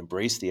understand and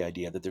embrace the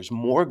idea that there's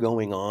more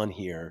going on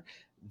here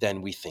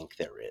than we think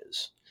there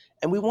is.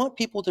 And we want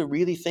people to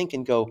really think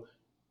and go,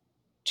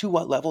 to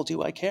what level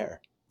do I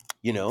care?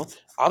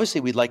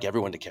 Obviously we'd like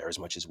everyone to care as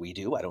much as we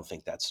do. I don't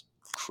think that's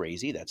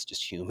crazy. That's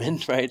just human,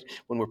 right?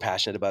 When we're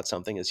passionate about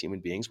something as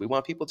human beings, we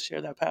want people to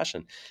share that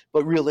passion.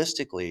 But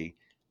realistically,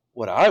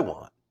 what I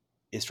want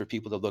is for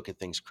people to look at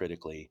things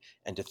critically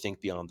and to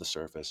think beyond the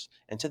surface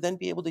and to then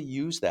be able to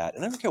use that.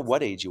 And I don't care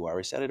what age you are.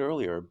 I said it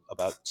earlier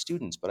about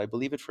students, but I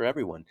believe it for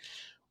everyone.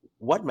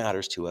 What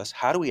matters to us?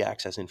 How do we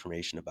access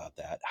information about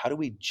that? How do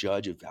we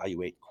judge,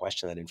 evaluate,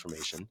 question that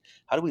information?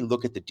 How do we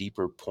look at the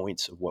deeper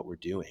points of what we're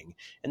doing?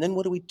 And then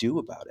what do we do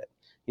about it?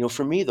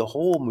 For me, the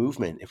whole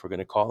movement, if we're going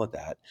to call it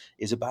that,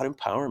 is about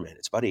empowerment.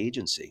 It's about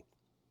agency.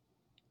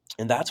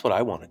 And that's what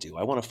I want to do.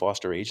 I want to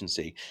foster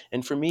agency.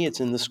 And for me,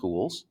 it's in the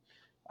schools.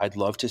 I'd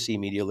love to see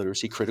media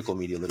literacy, critical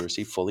media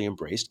literacy, fully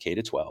embraced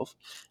K-12.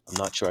 I'm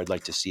not sure I'd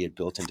like to see it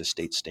built into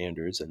state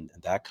standards and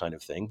that kind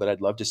of thing, but I'd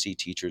love to see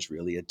teachers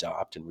really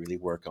adopt and really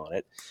work on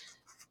it.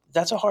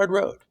 That's a hard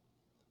road,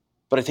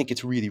 but I think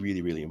it's really,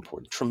 really, really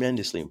important,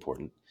 tremendously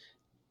important.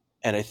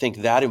 And I think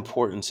that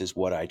importance is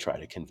what I try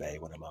to convey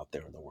when I'm out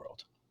there in the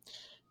world.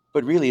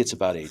 But really, it's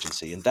about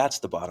agency, and that's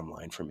the bottom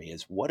line for me,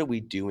 is what are we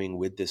doing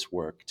with this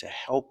work to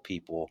help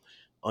people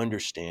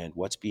understand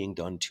what's being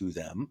done to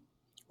them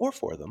or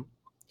for them,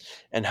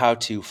 and how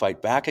to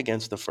fight back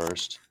against the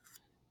first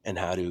and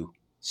how to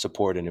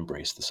support and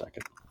embrace the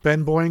second.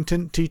 Ben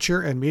Boynton,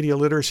 teacher and media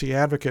literacy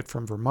advocate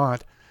from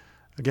Vermont.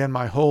 Again,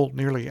 my whole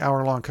nearly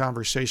hour-long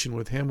conversation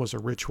with him was a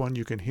rich one.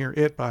 You can hear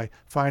it by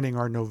finding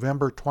our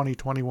November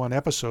 2021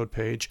 episode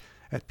page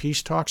at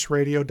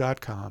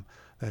peacetalksradio.com.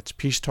 That's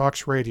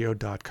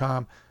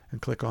peacetalksradio.com,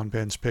 and click on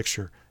Ben's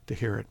picture to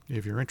hear it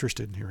if you're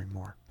interested in hearing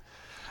more.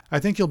 I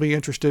think you'll be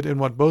interested in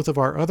what both of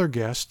our other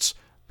guests,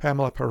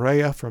 Pamela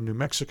Perea from New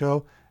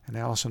Mexico and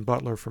Allison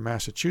Butler from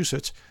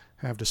Massachusetts,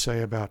 have to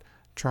say about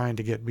trying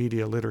to get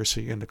media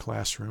literacy into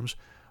classrooms.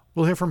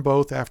 We'll hear from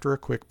both after a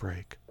quick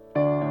break.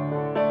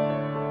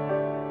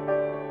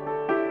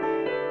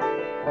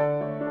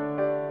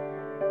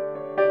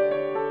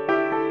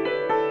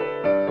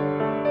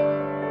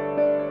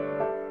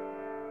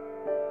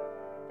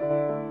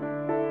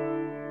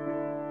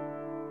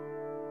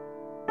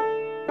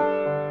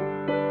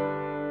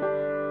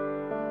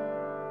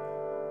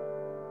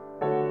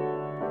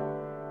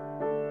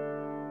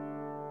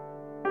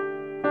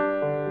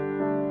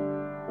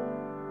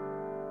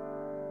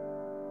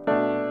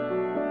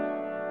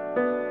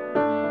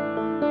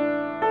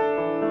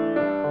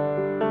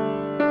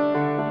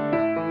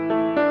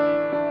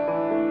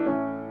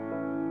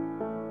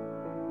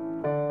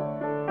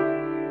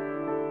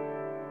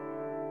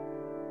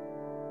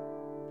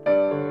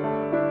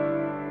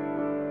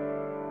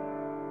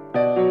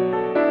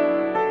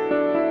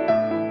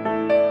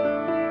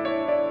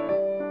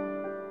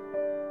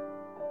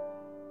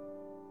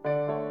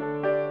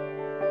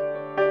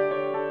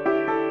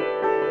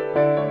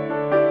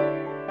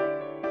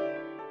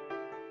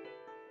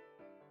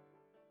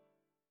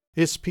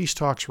 It's Peace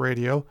Talks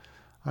Radio.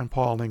 I'm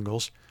Paul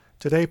Ingalls.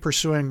 Today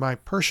pursuing my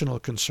personal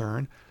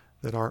concern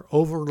that our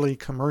overly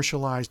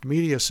commercialized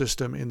media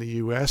system in the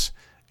U.S.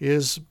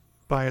 is,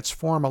 by its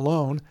form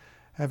alone,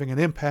 having an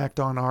impact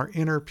on our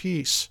inner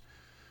peace.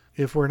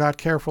 If we're not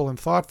careful and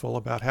thoughtful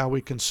about how we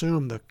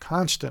consume the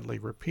constantly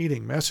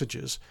repeating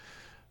messages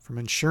from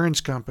insurance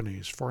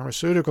companies,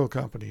 pharmaceutical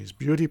companies,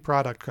 beauty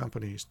product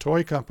companies,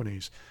 toy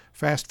companies,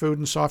 fast food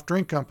and soft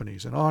drink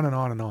companies, and on and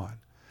on and on.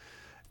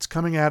 It's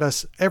coming at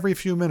us every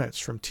few minutes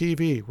from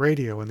TV,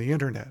 radio, and the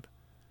internet.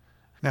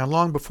 Now,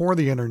 long before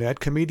the internet,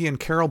 comedian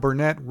Carol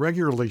Burnett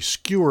regularly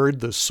skewered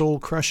the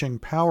soul-crushing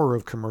power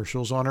of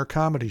commercials on her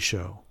comedy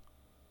show.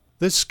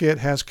 This skit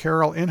has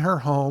Carol in her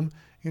home,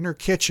 in her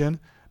kitchen,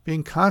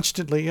 being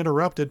constantly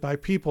interrupted by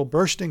people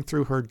bursting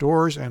through her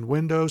doors and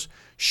windows,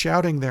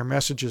 shouting their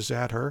messages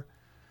at her.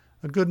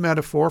 A good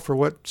metaphor for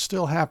what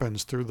still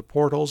happens through the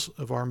portals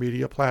of our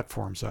media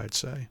platforms, I'd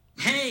say.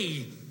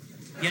 Hey!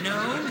 You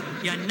know,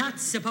 you're not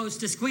supposed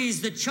to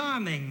squeeze the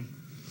charming.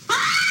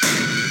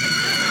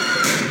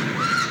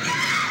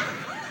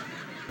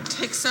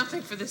 Take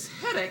something for this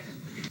headache.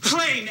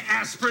 Plain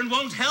aspirin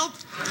won't help.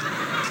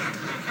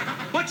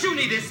 What you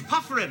need is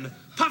Pufferin.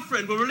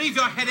 Pufferin will relieve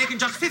your headache in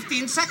just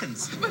 15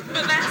 seconds. But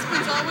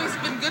aspirin's always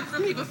been good for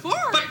me before.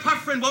 But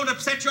Pufferin won't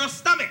upset your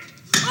stomach.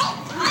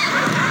 Oh,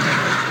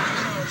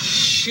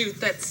 shoot,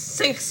 that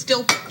sink's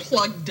still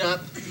plugged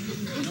up.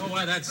 You know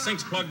why that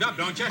sink's plugged up,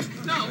 don't you?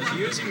 No. It's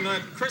using the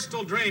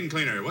crystal drain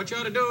cleaner. What you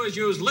ought to do is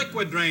use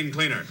liquid drain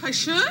cleaner. I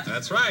should?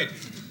 That's right.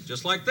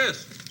 Just like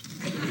this.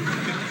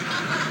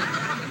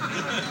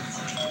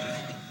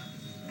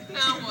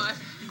 Now what?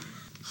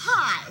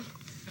 Hi.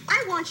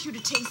 I want you to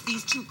taste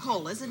these two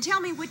colas and tell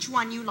me which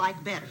one you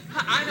like better.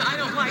 I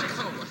don't like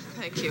cola.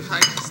 Thank you. I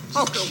just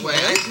go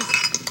away.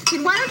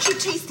 Then why don't you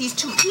taste these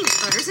two peanut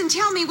butters and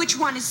tell me which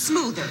one is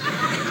smoother?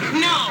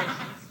 No!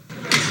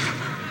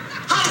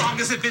 How long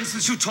has it been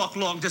since you talked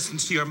long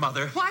distance to your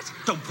mother? What?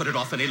 Don't put it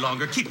off any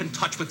longer. Keep in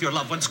touch with your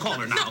loved ones. Call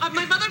her now. No,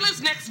 my mother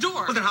lives next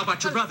door. Well, then how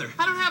about your brother?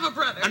 I don't have a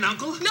brother. An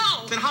uncle?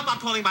 No. Then how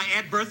about calling my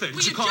Aunt Bertha in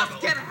Will Chicago? you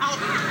just get out?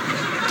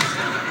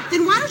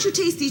 Then why don't you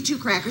taste these two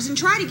crackers and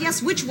try to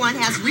guess which one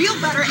has real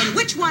butter and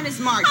which one is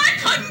margarine? I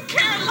couldn't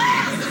care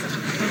less!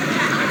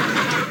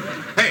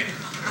 Hey,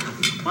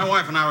 my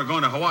wife and I were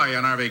going to Hawaii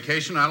on our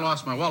vacation. I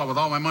lost my wallet with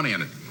all my money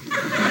in it.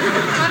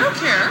 I don't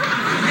care.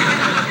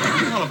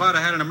 Well, if I'd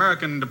have had an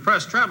American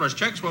Depressed Traveler's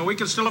checks, well, we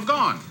could still have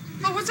gone.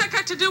 Well, what's that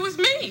got to do with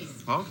me?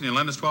 Well, can you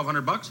lend us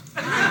 $1,200?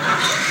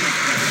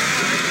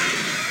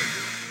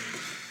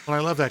 Well,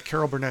 I love that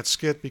Carol Burnett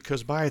skit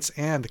because by its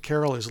end,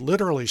 Carol is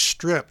literally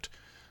stripped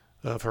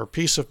of her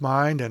peace of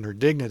mind and her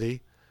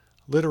dignity,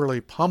 literally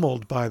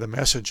pummeled by the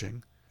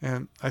messaging.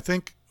 And I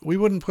think we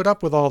wouldn't put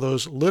up with all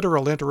those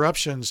literal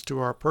interruptions to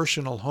our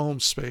personal home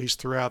space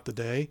throughout the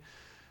day,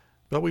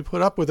 but we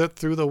put up with it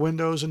through the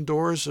windows and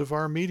doors of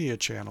our media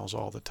channels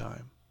all the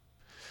time.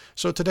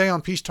 So today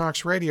on Peace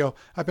Talks Radio,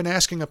 I've been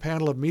asking a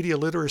panel of media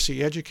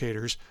literacy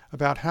educators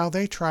about how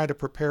they try to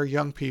prepare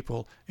young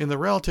people in the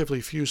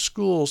relatively few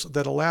schools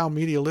that allow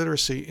media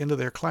literacy into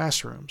their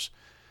classrooms,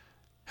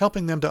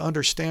 helping them to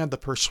understand the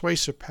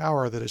persuasive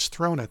power that is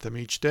thrown at them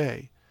each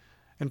day.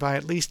 And by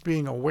at least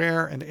being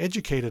aware and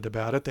educated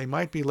about it, they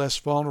might be less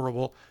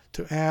vulnerable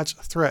to ads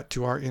threat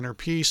to our inner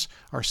peace,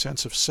 our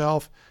sense of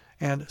self,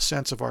 and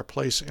sense of our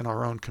place in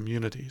our own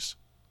communities.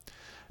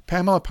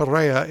 Pamela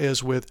Perea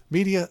is with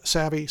Media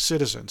Savvy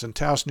Citizens in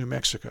Taos, New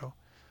Mexico.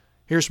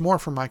 Here's more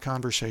from my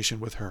conversation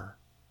with her.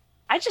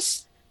 I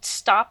just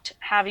stopped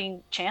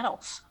having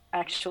channels,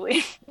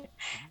 actually.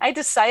 I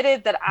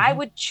decided that I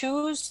would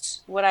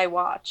choose what I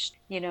watched.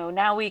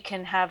 Now we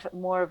can have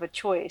more of a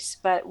choice,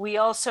 but we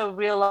also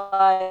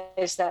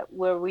realize that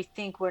where we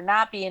think we're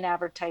not being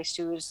advertised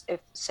to is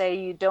if, say,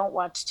 you don't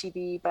watch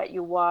TV, but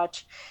you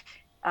watch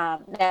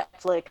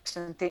Netflix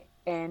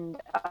and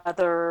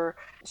other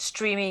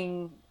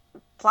streaming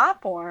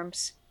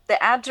platforms,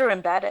 the ads are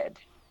embedded.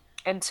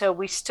 And so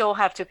we still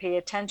have to pay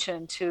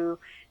attention to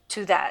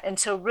that. And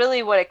so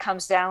really what it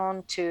comes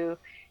down to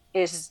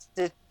is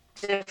the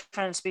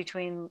difference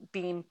between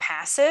being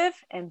passive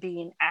and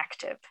being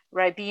active,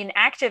 right? Being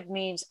active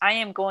means I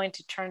am going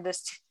to turn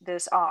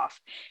this off.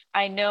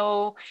 I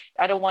know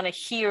I don't want to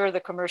hear the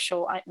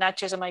commercial. Not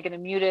just am I going to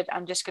mute it,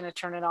 I'm just going to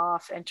turn it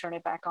off and turn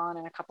it back on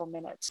in a couple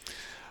minutes.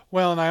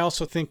 Well, and I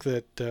also think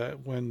that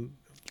when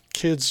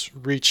kids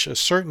reach a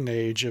certain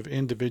age of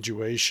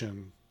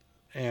individuation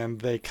and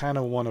they kind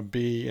of want to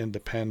be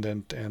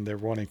independent and they're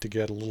wanting to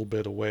get a little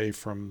bit away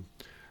from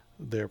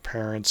their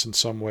parents in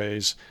some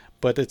ways,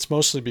 but it's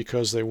mostly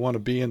because they want to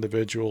be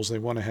individuals, they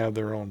want to have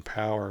their own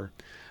power.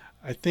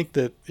 I think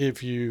that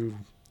if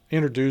you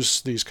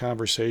introduce these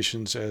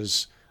conversations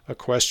as a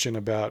question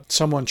about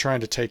someone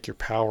trying to take your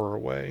power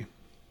away,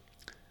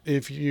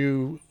 if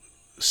you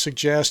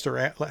suggest or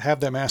have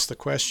them ask the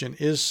question,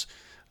 is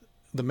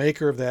the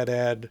maker of that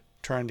ad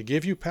trying to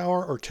give you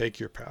power or take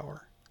your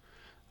power?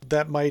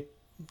 That might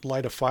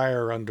light a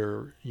fire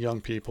under young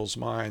people's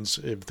minds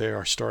if they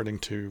are starting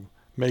to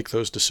make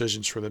those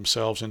decisions for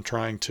themselves and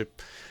trying to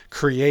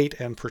create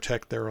and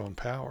protect their own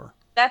power.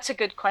 That's a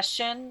good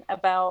question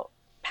about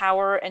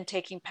power and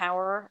taking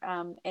power.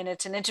 And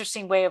it's an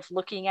interesting way of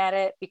looking at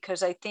it,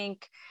 because I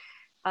think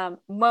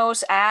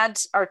most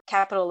ads are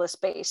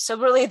capitalist based. So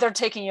really they're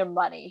taking your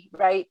money,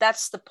 right?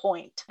 That's the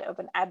point of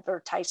an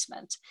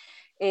advertisement.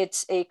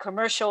 It's a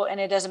commercial, and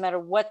it doesn't matter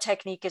what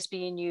technique is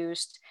being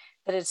used,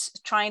 that it's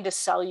trying to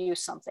sell you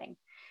something.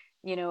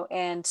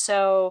 And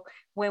so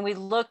when we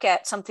look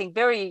at something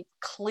very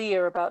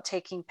clear about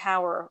taking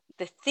power,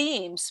 the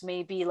themes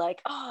may be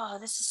like, oh,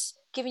 this is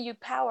giving you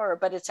power,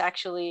 but it's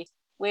actually,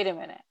 wait a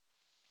minute,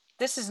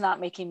 this is not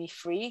making me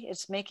free.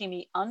 It's making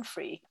me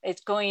unfree.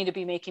 It's going to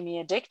be making me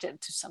addicted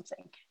to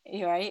something,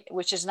 right?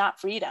 Which is not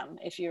freedom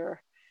if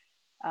you're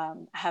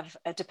have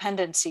a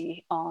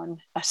dependency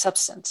on a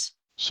substance.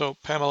 So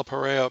Pamela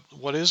Perea,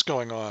 what is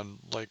going on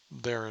like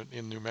there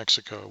in New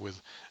Mexico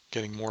with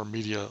getting more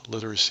media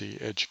literacy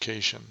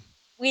education?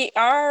 We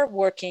are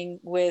working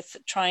with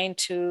trying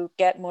to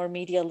get more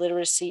media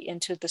literacy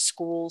into the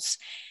schools.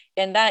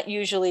 And that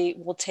usually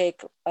will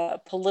take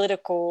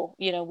political,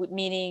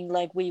 meaning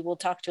like we will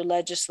talk to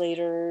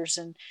legislators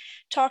and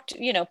talk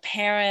to,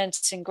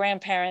 parents and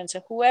grandparents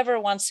and whoever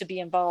wants to be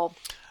involved.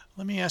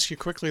 Let me ask you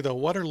quickly, though,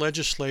 what are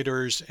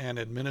legislators and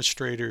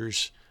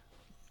administrators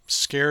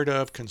scared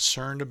of,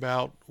 concerned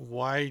about?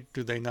 Why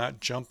do they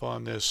not jump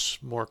on this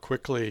more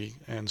quickly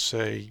and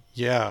say,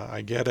 yeah,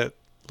 I get it,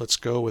 let's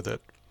go with it?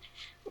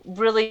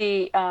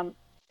 Really,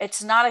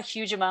 it's not a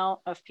huge amount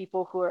of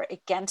people who are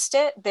against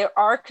it. There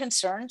are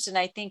concerns, and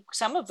I think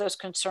some of those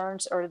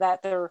concerns are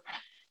that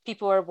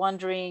people are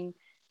wondering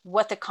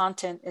what the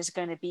content is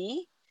going to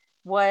be,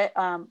 what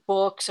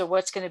books or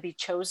what's going to be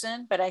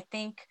chosen. But I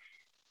think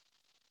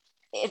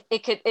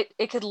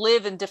it could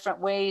live in different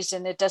ways,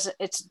 and it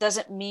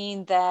doesn't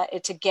mean that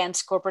it's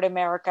against corporate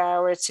America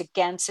or it's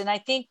against. And I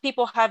think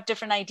people have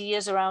different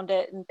ideas around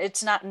it, and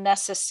it's not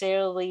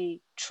necessarily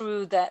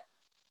true that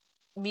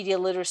media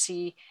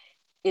literacy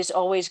is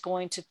always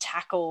going to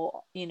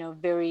tackle,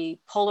 very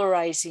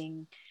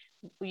polarizing,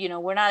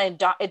 we're not in,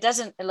 it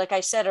doesn't, like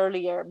I said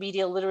earlier,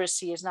 media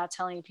literacy is not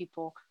telling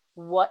people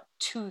what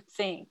to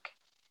think.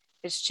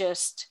 It's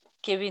just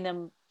giving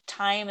them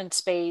time and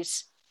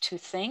space to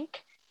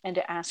think and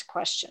to ask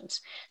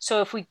questions. So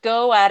if we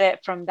go at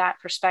it from that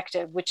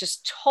perspective, which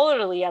is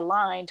totally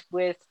aligned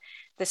with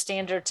the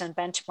standards and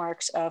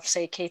benchmarks of,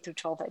 say, K through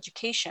 12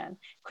 education,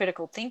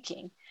 critical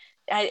thinking,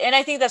 and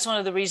I think that's one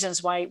of the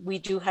reasons why we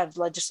do have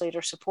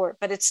legislator support,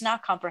 but it's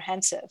not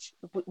comprehensive.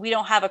 We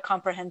don't have a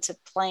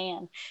comprehensive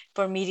plan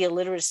for media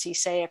literacy,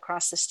 say,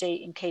 across the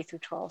state in K through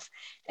 12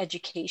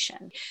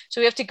 education.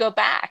 So we have to go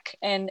back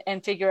and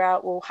figure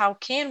out, well, how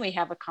can we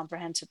have a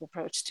comprehensive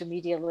approach to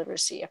media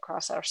literacy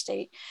across our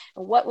state?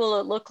 And what will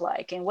it look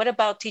like? And what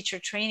about teacher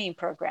training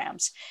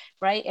programs,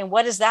 right? And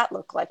what does that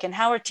look like? And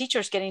how are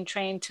teachers getting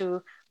trained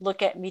to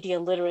look at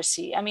media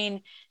literacy? I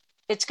mean,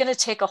 it's going to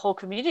take a whole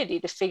community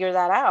to figure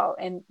that out.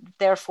 And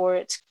therefore,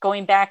 it's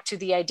going back to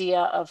the idea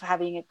of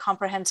having a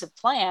comprehensive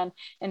plan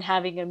and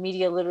having a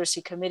media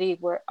literacy committee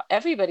where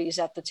everybody's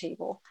at the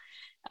table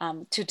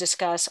to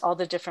discuss all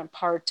the different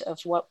parts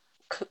of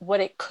what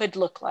it could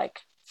look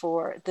like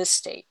for this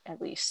state, at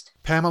least.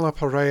 Pamela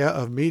Perea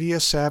of Media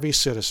Savvy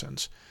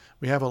Citizens.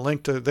 We have a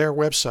link to their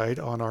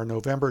website on our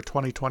November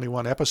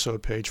 2021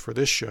 episode page for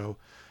this show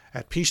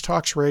at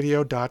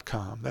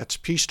peacetalksradio.com. That's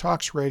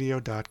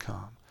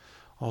peacetalksradio.com.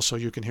 Also,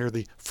 you can hear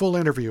the full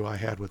interview I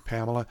had with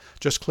Pamela.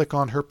 Just click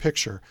on her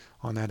picture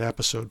on that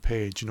episode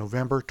page,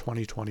 November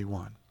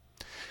 2021.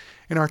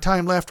 In our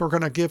time left, we're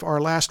going to give our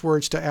last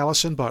words to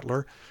Allison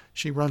Butler.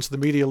 She runs the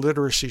Media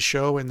Literacy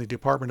Show in the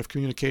Department of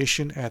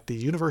Communication at the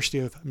University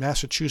of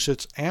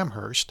Massachusetts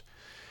Amherst.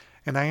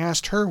 And I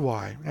asked her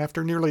why,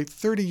 after nearly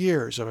 30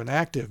 years of an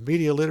active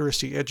media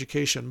literacy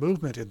education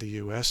movement in the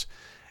U.S.,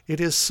 it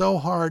is so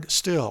hard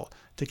still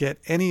to get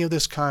any of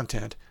this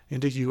content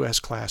into U.S.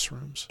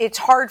 classrooms. It's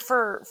hard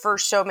for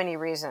so many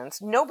reasons.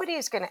 Nobody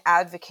is going to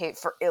advocate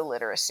for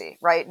illiteracy,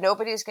 right?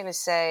 Nobody is going to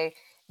say,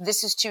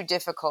 this is too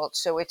difficult,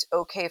 so it's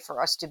okay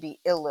for us to be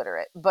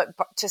illiterate. But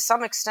to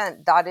some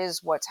extent, that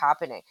is what's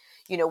happening.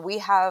 You know, we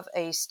have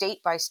a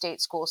state-by-state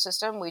school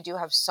system. We do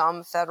have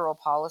some federal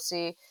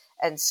policy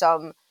and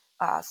some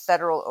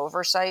federal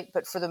oversight,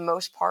 but for the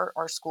most part,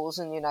 our schools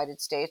in the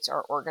United States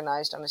are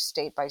organized on a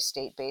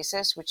state-by-state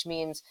basis, which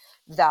means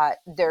that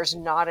there's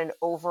not an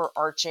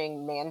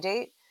overarching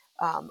mandate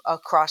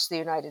across the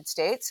United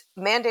States.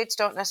 Mandates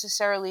don't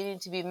necessarily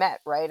need to be met,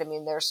 right? I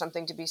mean, there's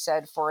something to be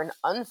said for an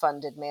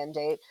unfunded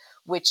mandate,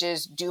 which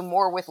is do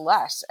more with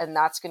less. And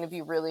that's going to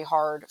be really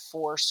hard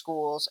for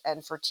schools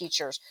and for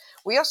teachers.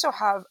 We also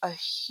have a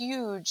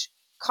huge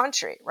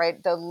country,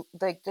 right?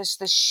 The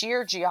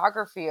sheer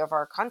geography of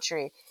our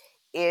country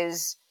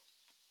is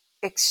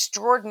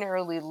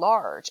extraordinarily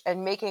large,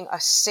 and making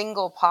a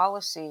single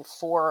policy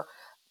for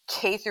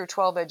K through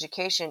 12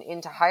 education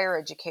into higher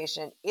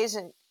education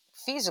isn't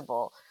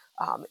feasible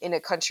in a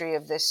country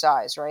of this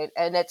size, right?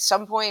 And at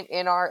some point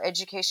in our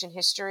education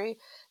history,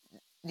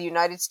 the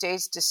United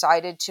States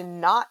decided to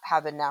not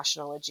have a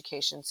national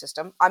education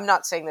system. I'm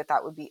not saying that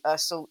that would be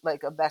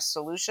a best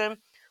solution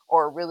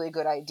or a really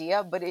good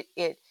idea, but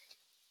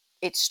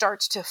it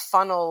starts to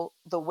funnel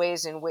the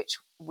ways in which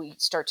we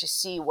start to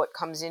see what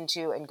comes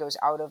into and goes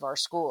out of our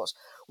schools.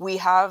 We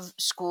have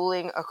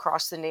schooling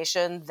across the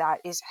nation that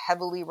is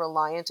heavily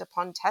reliant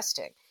upon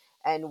testing,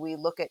 and we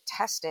look at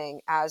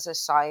testing as a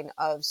sign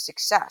of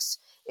success.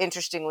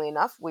 Interestingly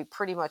enough, we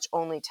pretty much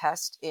only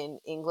test in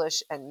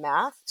English and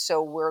math,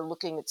 so we're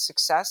looking at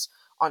success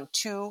on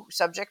two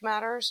subject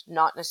matters,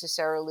 not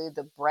necessarily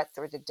the breadth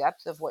or the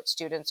depth of what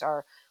students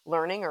are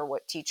learning or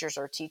what teachers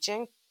are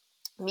teaching.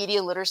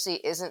 Media literacy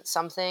isn't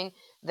something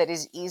that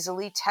is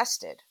easily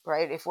tested,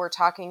 right? If we're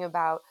talking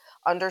about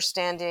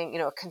understanding,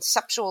 a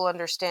conceptual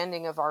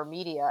understanding of our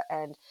media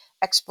and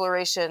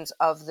explorations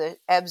of the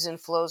ebbs and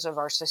flows of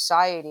our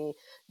society,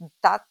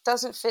 that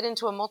doesn't fit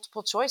into a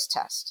multiple choice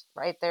test,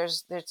 right?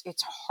 It's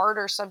a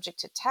harder subject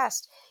to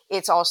test.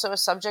 It's also a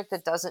subject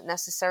that doesn't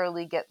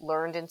necessarily get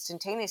learned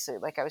instantaneously.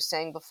 Like I was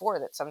saying before,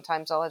 that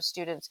sometimes I'll have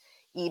students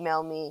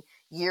email me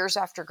years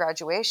after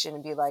graduation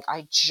and be like,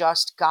 I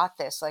just got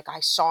this. Like, I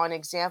saw an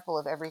example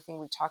of everything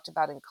we talked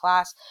about in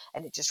class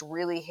and it just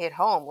really hit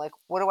home. Like,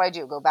 what do I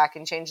do? Go back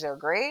and change their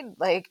grade?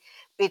 Like,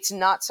 it's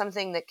not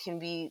something that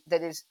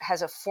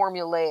has a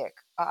formulaic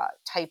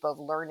type of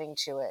learning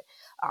to it.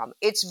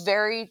 It's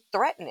very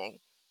threatening.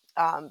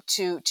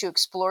 To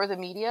explore the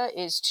media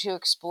is to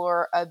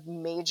explore a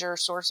major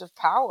source of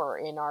power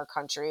in our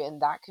country,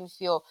 and that can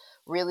feel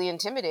really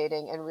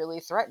intimidating and really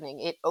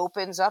threatening. It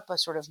opens up a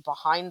sort of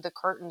behind the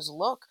curtains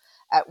look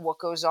at what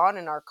goes on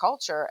in our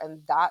culture,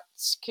 and that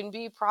can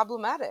be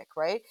problematic,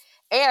 right?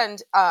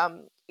 And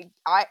I'm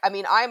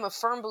a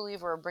firm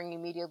believer of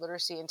bringing media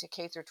literacy into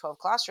K through 12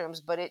 classrooms,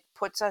 but it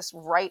puts us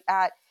right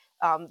at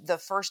the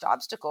first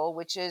obstacle,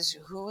 which is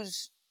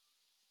who's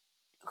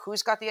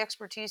got the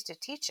expertise to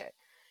teach it.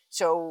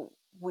 So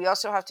we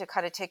also have to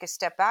kind of take a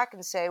step back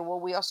and say,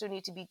 well, we also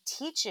need to be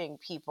teaching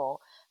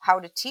people how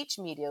to teach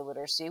media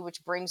literacy,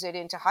 which brings it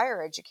into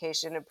higher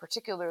education and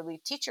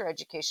particularly teacher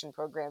education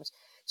programs,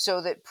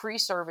 so that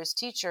pre-service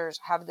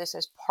teachers have this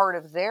as part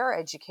of their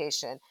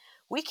education.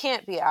 We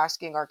can't be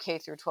asking our K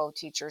through 12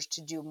 teachers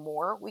to do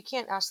more. We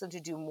can't ask them to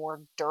do more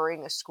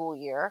during a school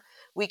year.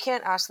 We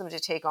can't ask them to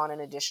take on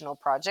an additional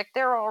project.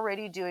 They're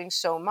already doing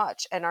so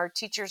much, and our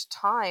teachers'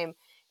 time,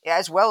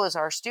 as well as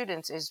our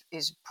students,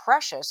 is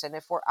precious. And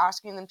if we're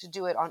asking them to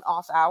do it on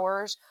off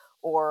hours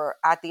or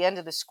at the end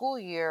of the school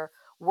year,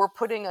 we're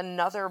putting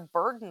another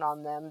burden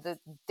on them that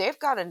they've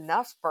got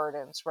enough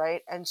burdens,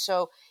 right? And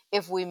so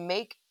if we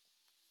make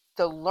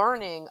the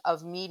learning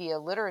of media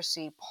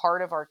literacy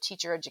part of our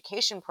teacher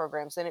education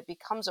programs, then it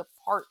becomes a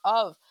part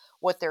of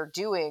what they're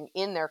doing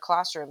in their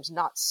classrooms,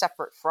 not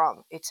separate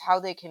from. It's how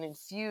they can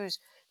infuse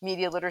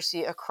media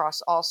literacy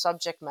across all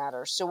subject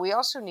matters. So we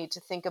also need to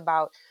think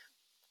about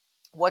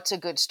what's a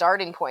good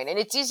starting point. And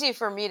it's easy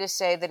for me to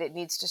say that it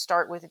needs to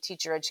start with a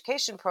teacher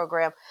education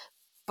program,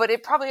 but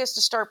it probably has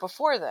to start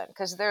before then,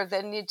 because there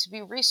then need to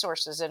be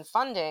resources and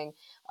funding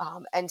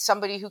and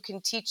somebody who can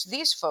teach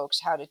these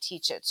folks how to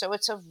teach it. So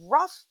it's a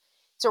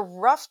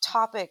rough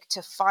topic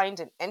to find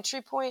an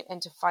entry point and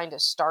to find a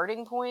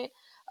starting point,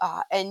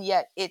 and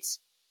yet it's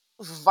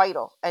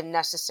vital and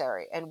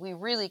necessary. And we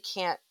really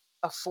can't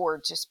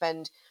afford to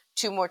spend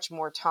too much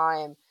more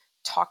time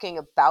talking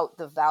about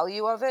the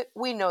value of it,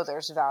 we know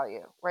there's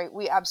value, right?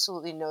 We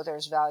absolutely know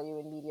there's value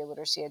in media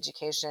literacy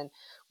education.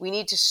 We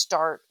need to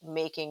start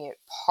making it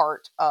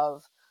part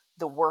of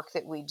the work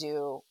that we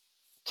do,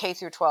 K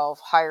through 12,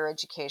 higher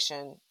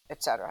education,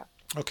 etc.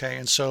 Okay,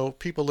 and so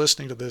people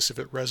listening to this, if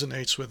it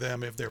resonates with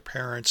them, if they're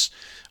parents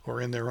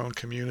or in their own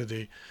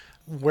community,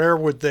 where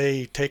would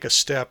they take a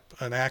step,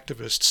 an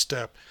activist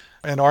step?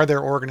 And are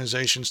there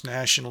organizations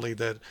nationally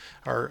that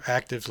are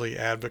actively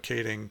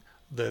advocating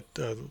that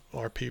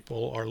our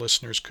people, our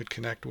listeners could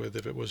connect with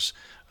if it was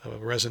a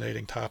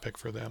resonating topic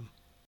for them?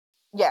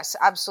 Yes,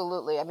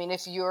 absolutely. I mean,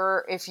 if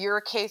you're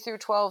a K through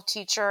 12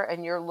 teacher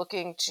and you're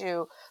looking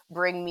to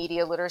bring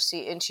media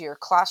literacy into your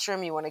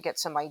classroom, you want to get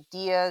some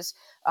ideas,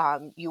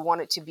 you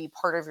want it to be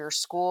part of your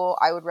school,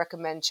 I would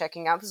recommend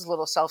checking out, this is a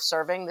little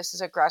self-serving, this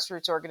is a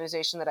grassroots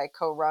organization that I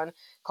co-run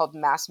called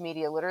Mass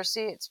Media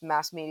Literacy. It's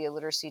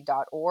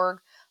massmedialiteracy.org.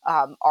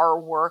 Our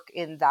work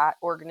in that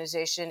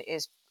organization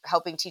is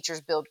helping teachers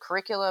build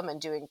curriculum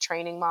and doing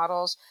training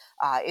models.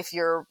 If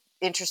you're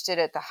interested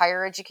at the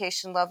higher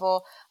education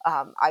level,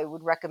 I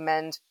would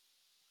recommend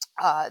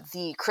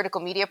the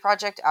Critical Media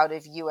Project out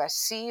of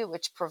USC,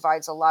 which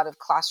provides a lot of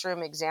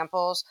classroom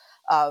examples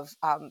of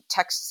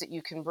texts that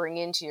you can bring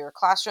into your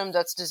classroom.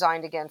 That's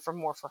designed, again, for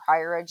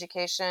higher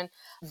education.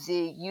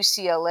 The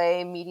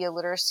UCLA Media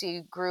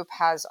Literacy Group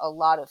has a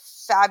lot of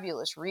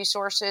fabulous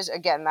resources.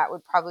 Again, that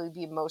would probably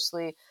be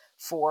mostly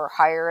for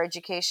higher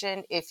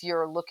education. If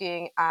you're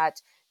looking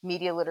at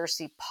media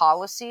literacy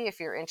policy, if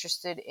you're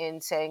interested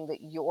in saying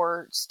that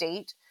your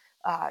state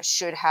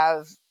should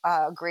have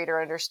a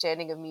greater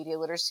understanding of media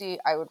literacy,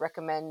 I would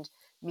recommend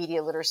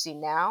Media Literacy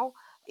Now.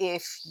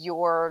 If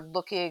you're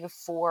looking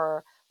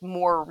for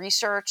more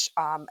research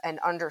and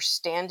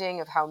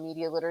understanding of how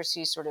media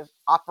literacy sort of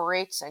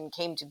operates and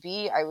came to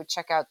be, I would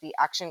check out the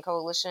Action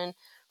Coalition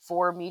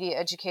for Media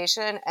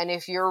Education. And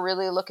if you're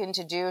really looking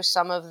to do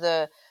some of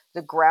the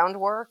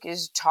groundwork,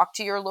 is talk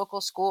to your local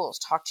schools,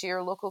 talk to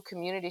your local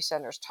community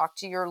centers, talk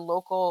to your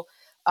local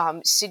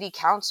city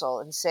council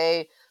and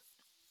say,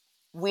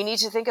 we need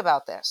to think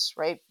about this,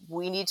 right?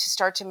 We need to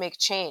start to make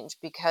change,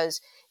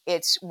 because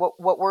it's what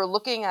we're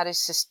looking at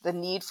is the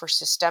need for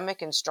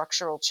systemic and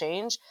structural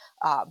change,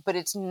 but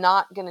it's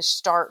not going to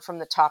start from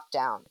the top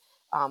down.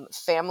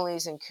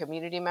 Families and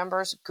community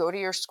members, go to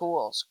your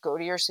schools, go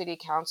to your city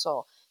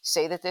council,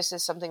 say that this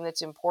is something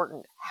that's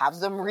important, have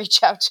them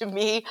reach out to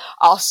me,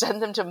 I'll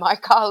send them to my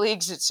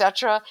colleagues,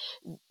 etc.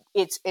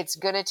 It's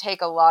going to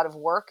take a lot of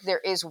work.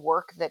 There is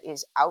work that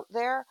is out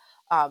there.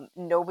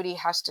 Nobody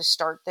has to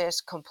start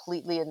this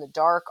completely in the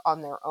dark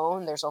on their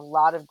own. There's a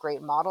lot of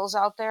great models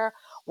out there.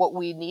 What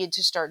we need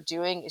to start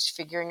doing is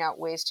figuring out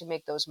ways to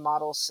make those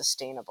models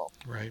sustainable.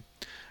 Right.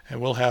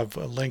 And we'll have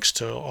links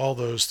to all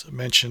those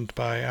mentioned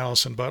by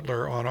Allison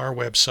Butler on our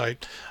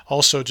website.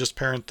 Also, just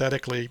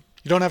parenthetically,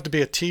 you don't have to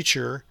be a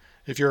teacher.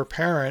 If you're a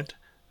parent,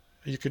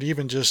 you could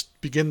even just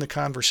begin the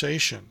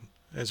conversation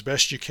as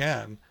best you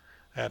can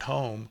at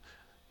home,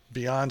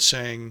 beyond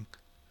saying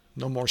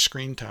no more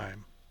screen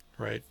time,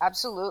 right?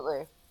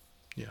 Absolutely.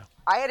 Yeah.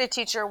 I had a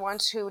teacher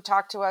once who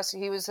talked to us.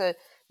 He was a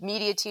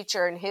media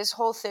teacher, and his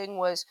whole thing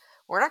was,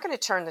 we're not going to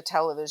turn the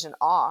television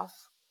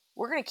off.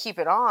 We're going to keep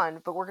it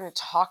on, but we're going to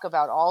talk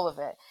about all of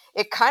it.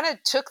 It kind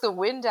of took the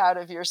wind out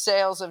of your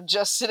sails of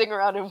just sitting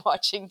around and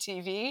watching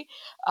TV.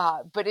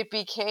 But it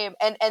became,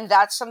 and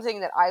that's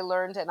something that I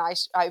learned, and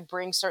I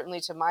bring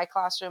certainly to my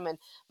classroom, and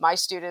my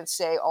students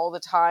say all the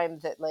time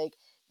that, like,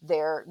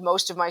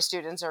 most of my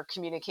students are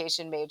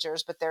communication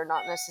majors, but they're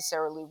not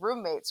necessarily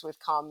roommates with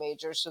comm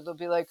majors. So they'll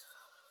be like,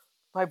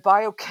 my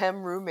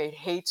biochem roommate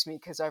hates me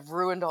because I've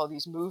ruined all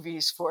these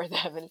movies for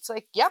them. And it's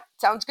like, yep,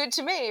 sounds good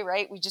to me,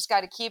 right? We just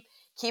got to keep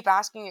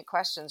asking it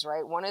questions,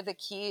 right? One of the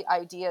key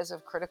ideas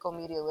of critical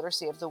media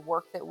literacy, of the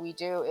work that we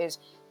do, is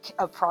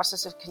a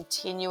process of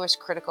continuous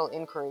critical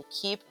inquiry.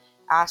 Keep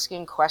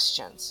asking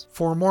questions.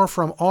 For more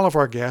from all of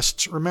our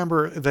guests,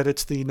 remember that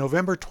it's the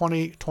November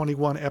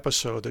 2021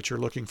 episode that you're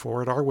looking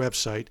for at our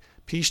website,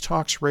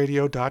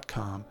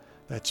 peacetalksradio.com.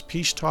 That's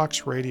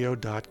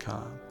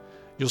peacetalksradio.com.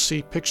 You'll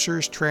see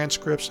pictures,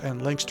 transcripts,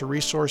 and links to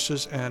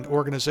resources and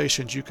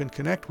organizations you can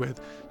connect with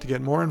to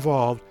get more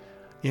involved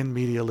in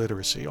media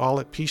literacy, all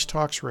at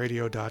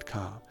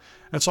peacetalksradio.com.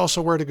 And it's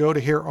also where to go to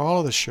hear all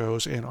of the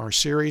shows in our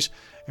series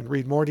and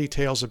read more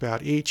details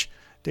about each,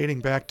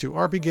 dating back to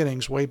our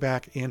beginnings way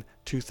back in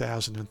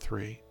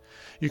 2003.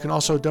 You can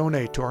also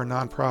donate to our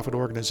nonprofit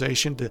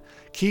organization to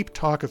keep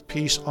Talk of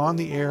Peace on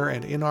the air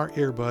and in our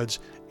earbuds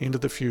into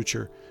the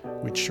future.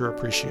 We'd sure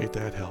appreciate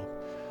that help.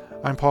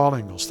 I'm Paul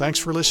Ingalls. Thanks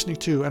for listening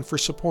to and for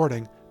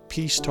supporting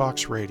Peace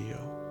Talks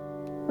Radio.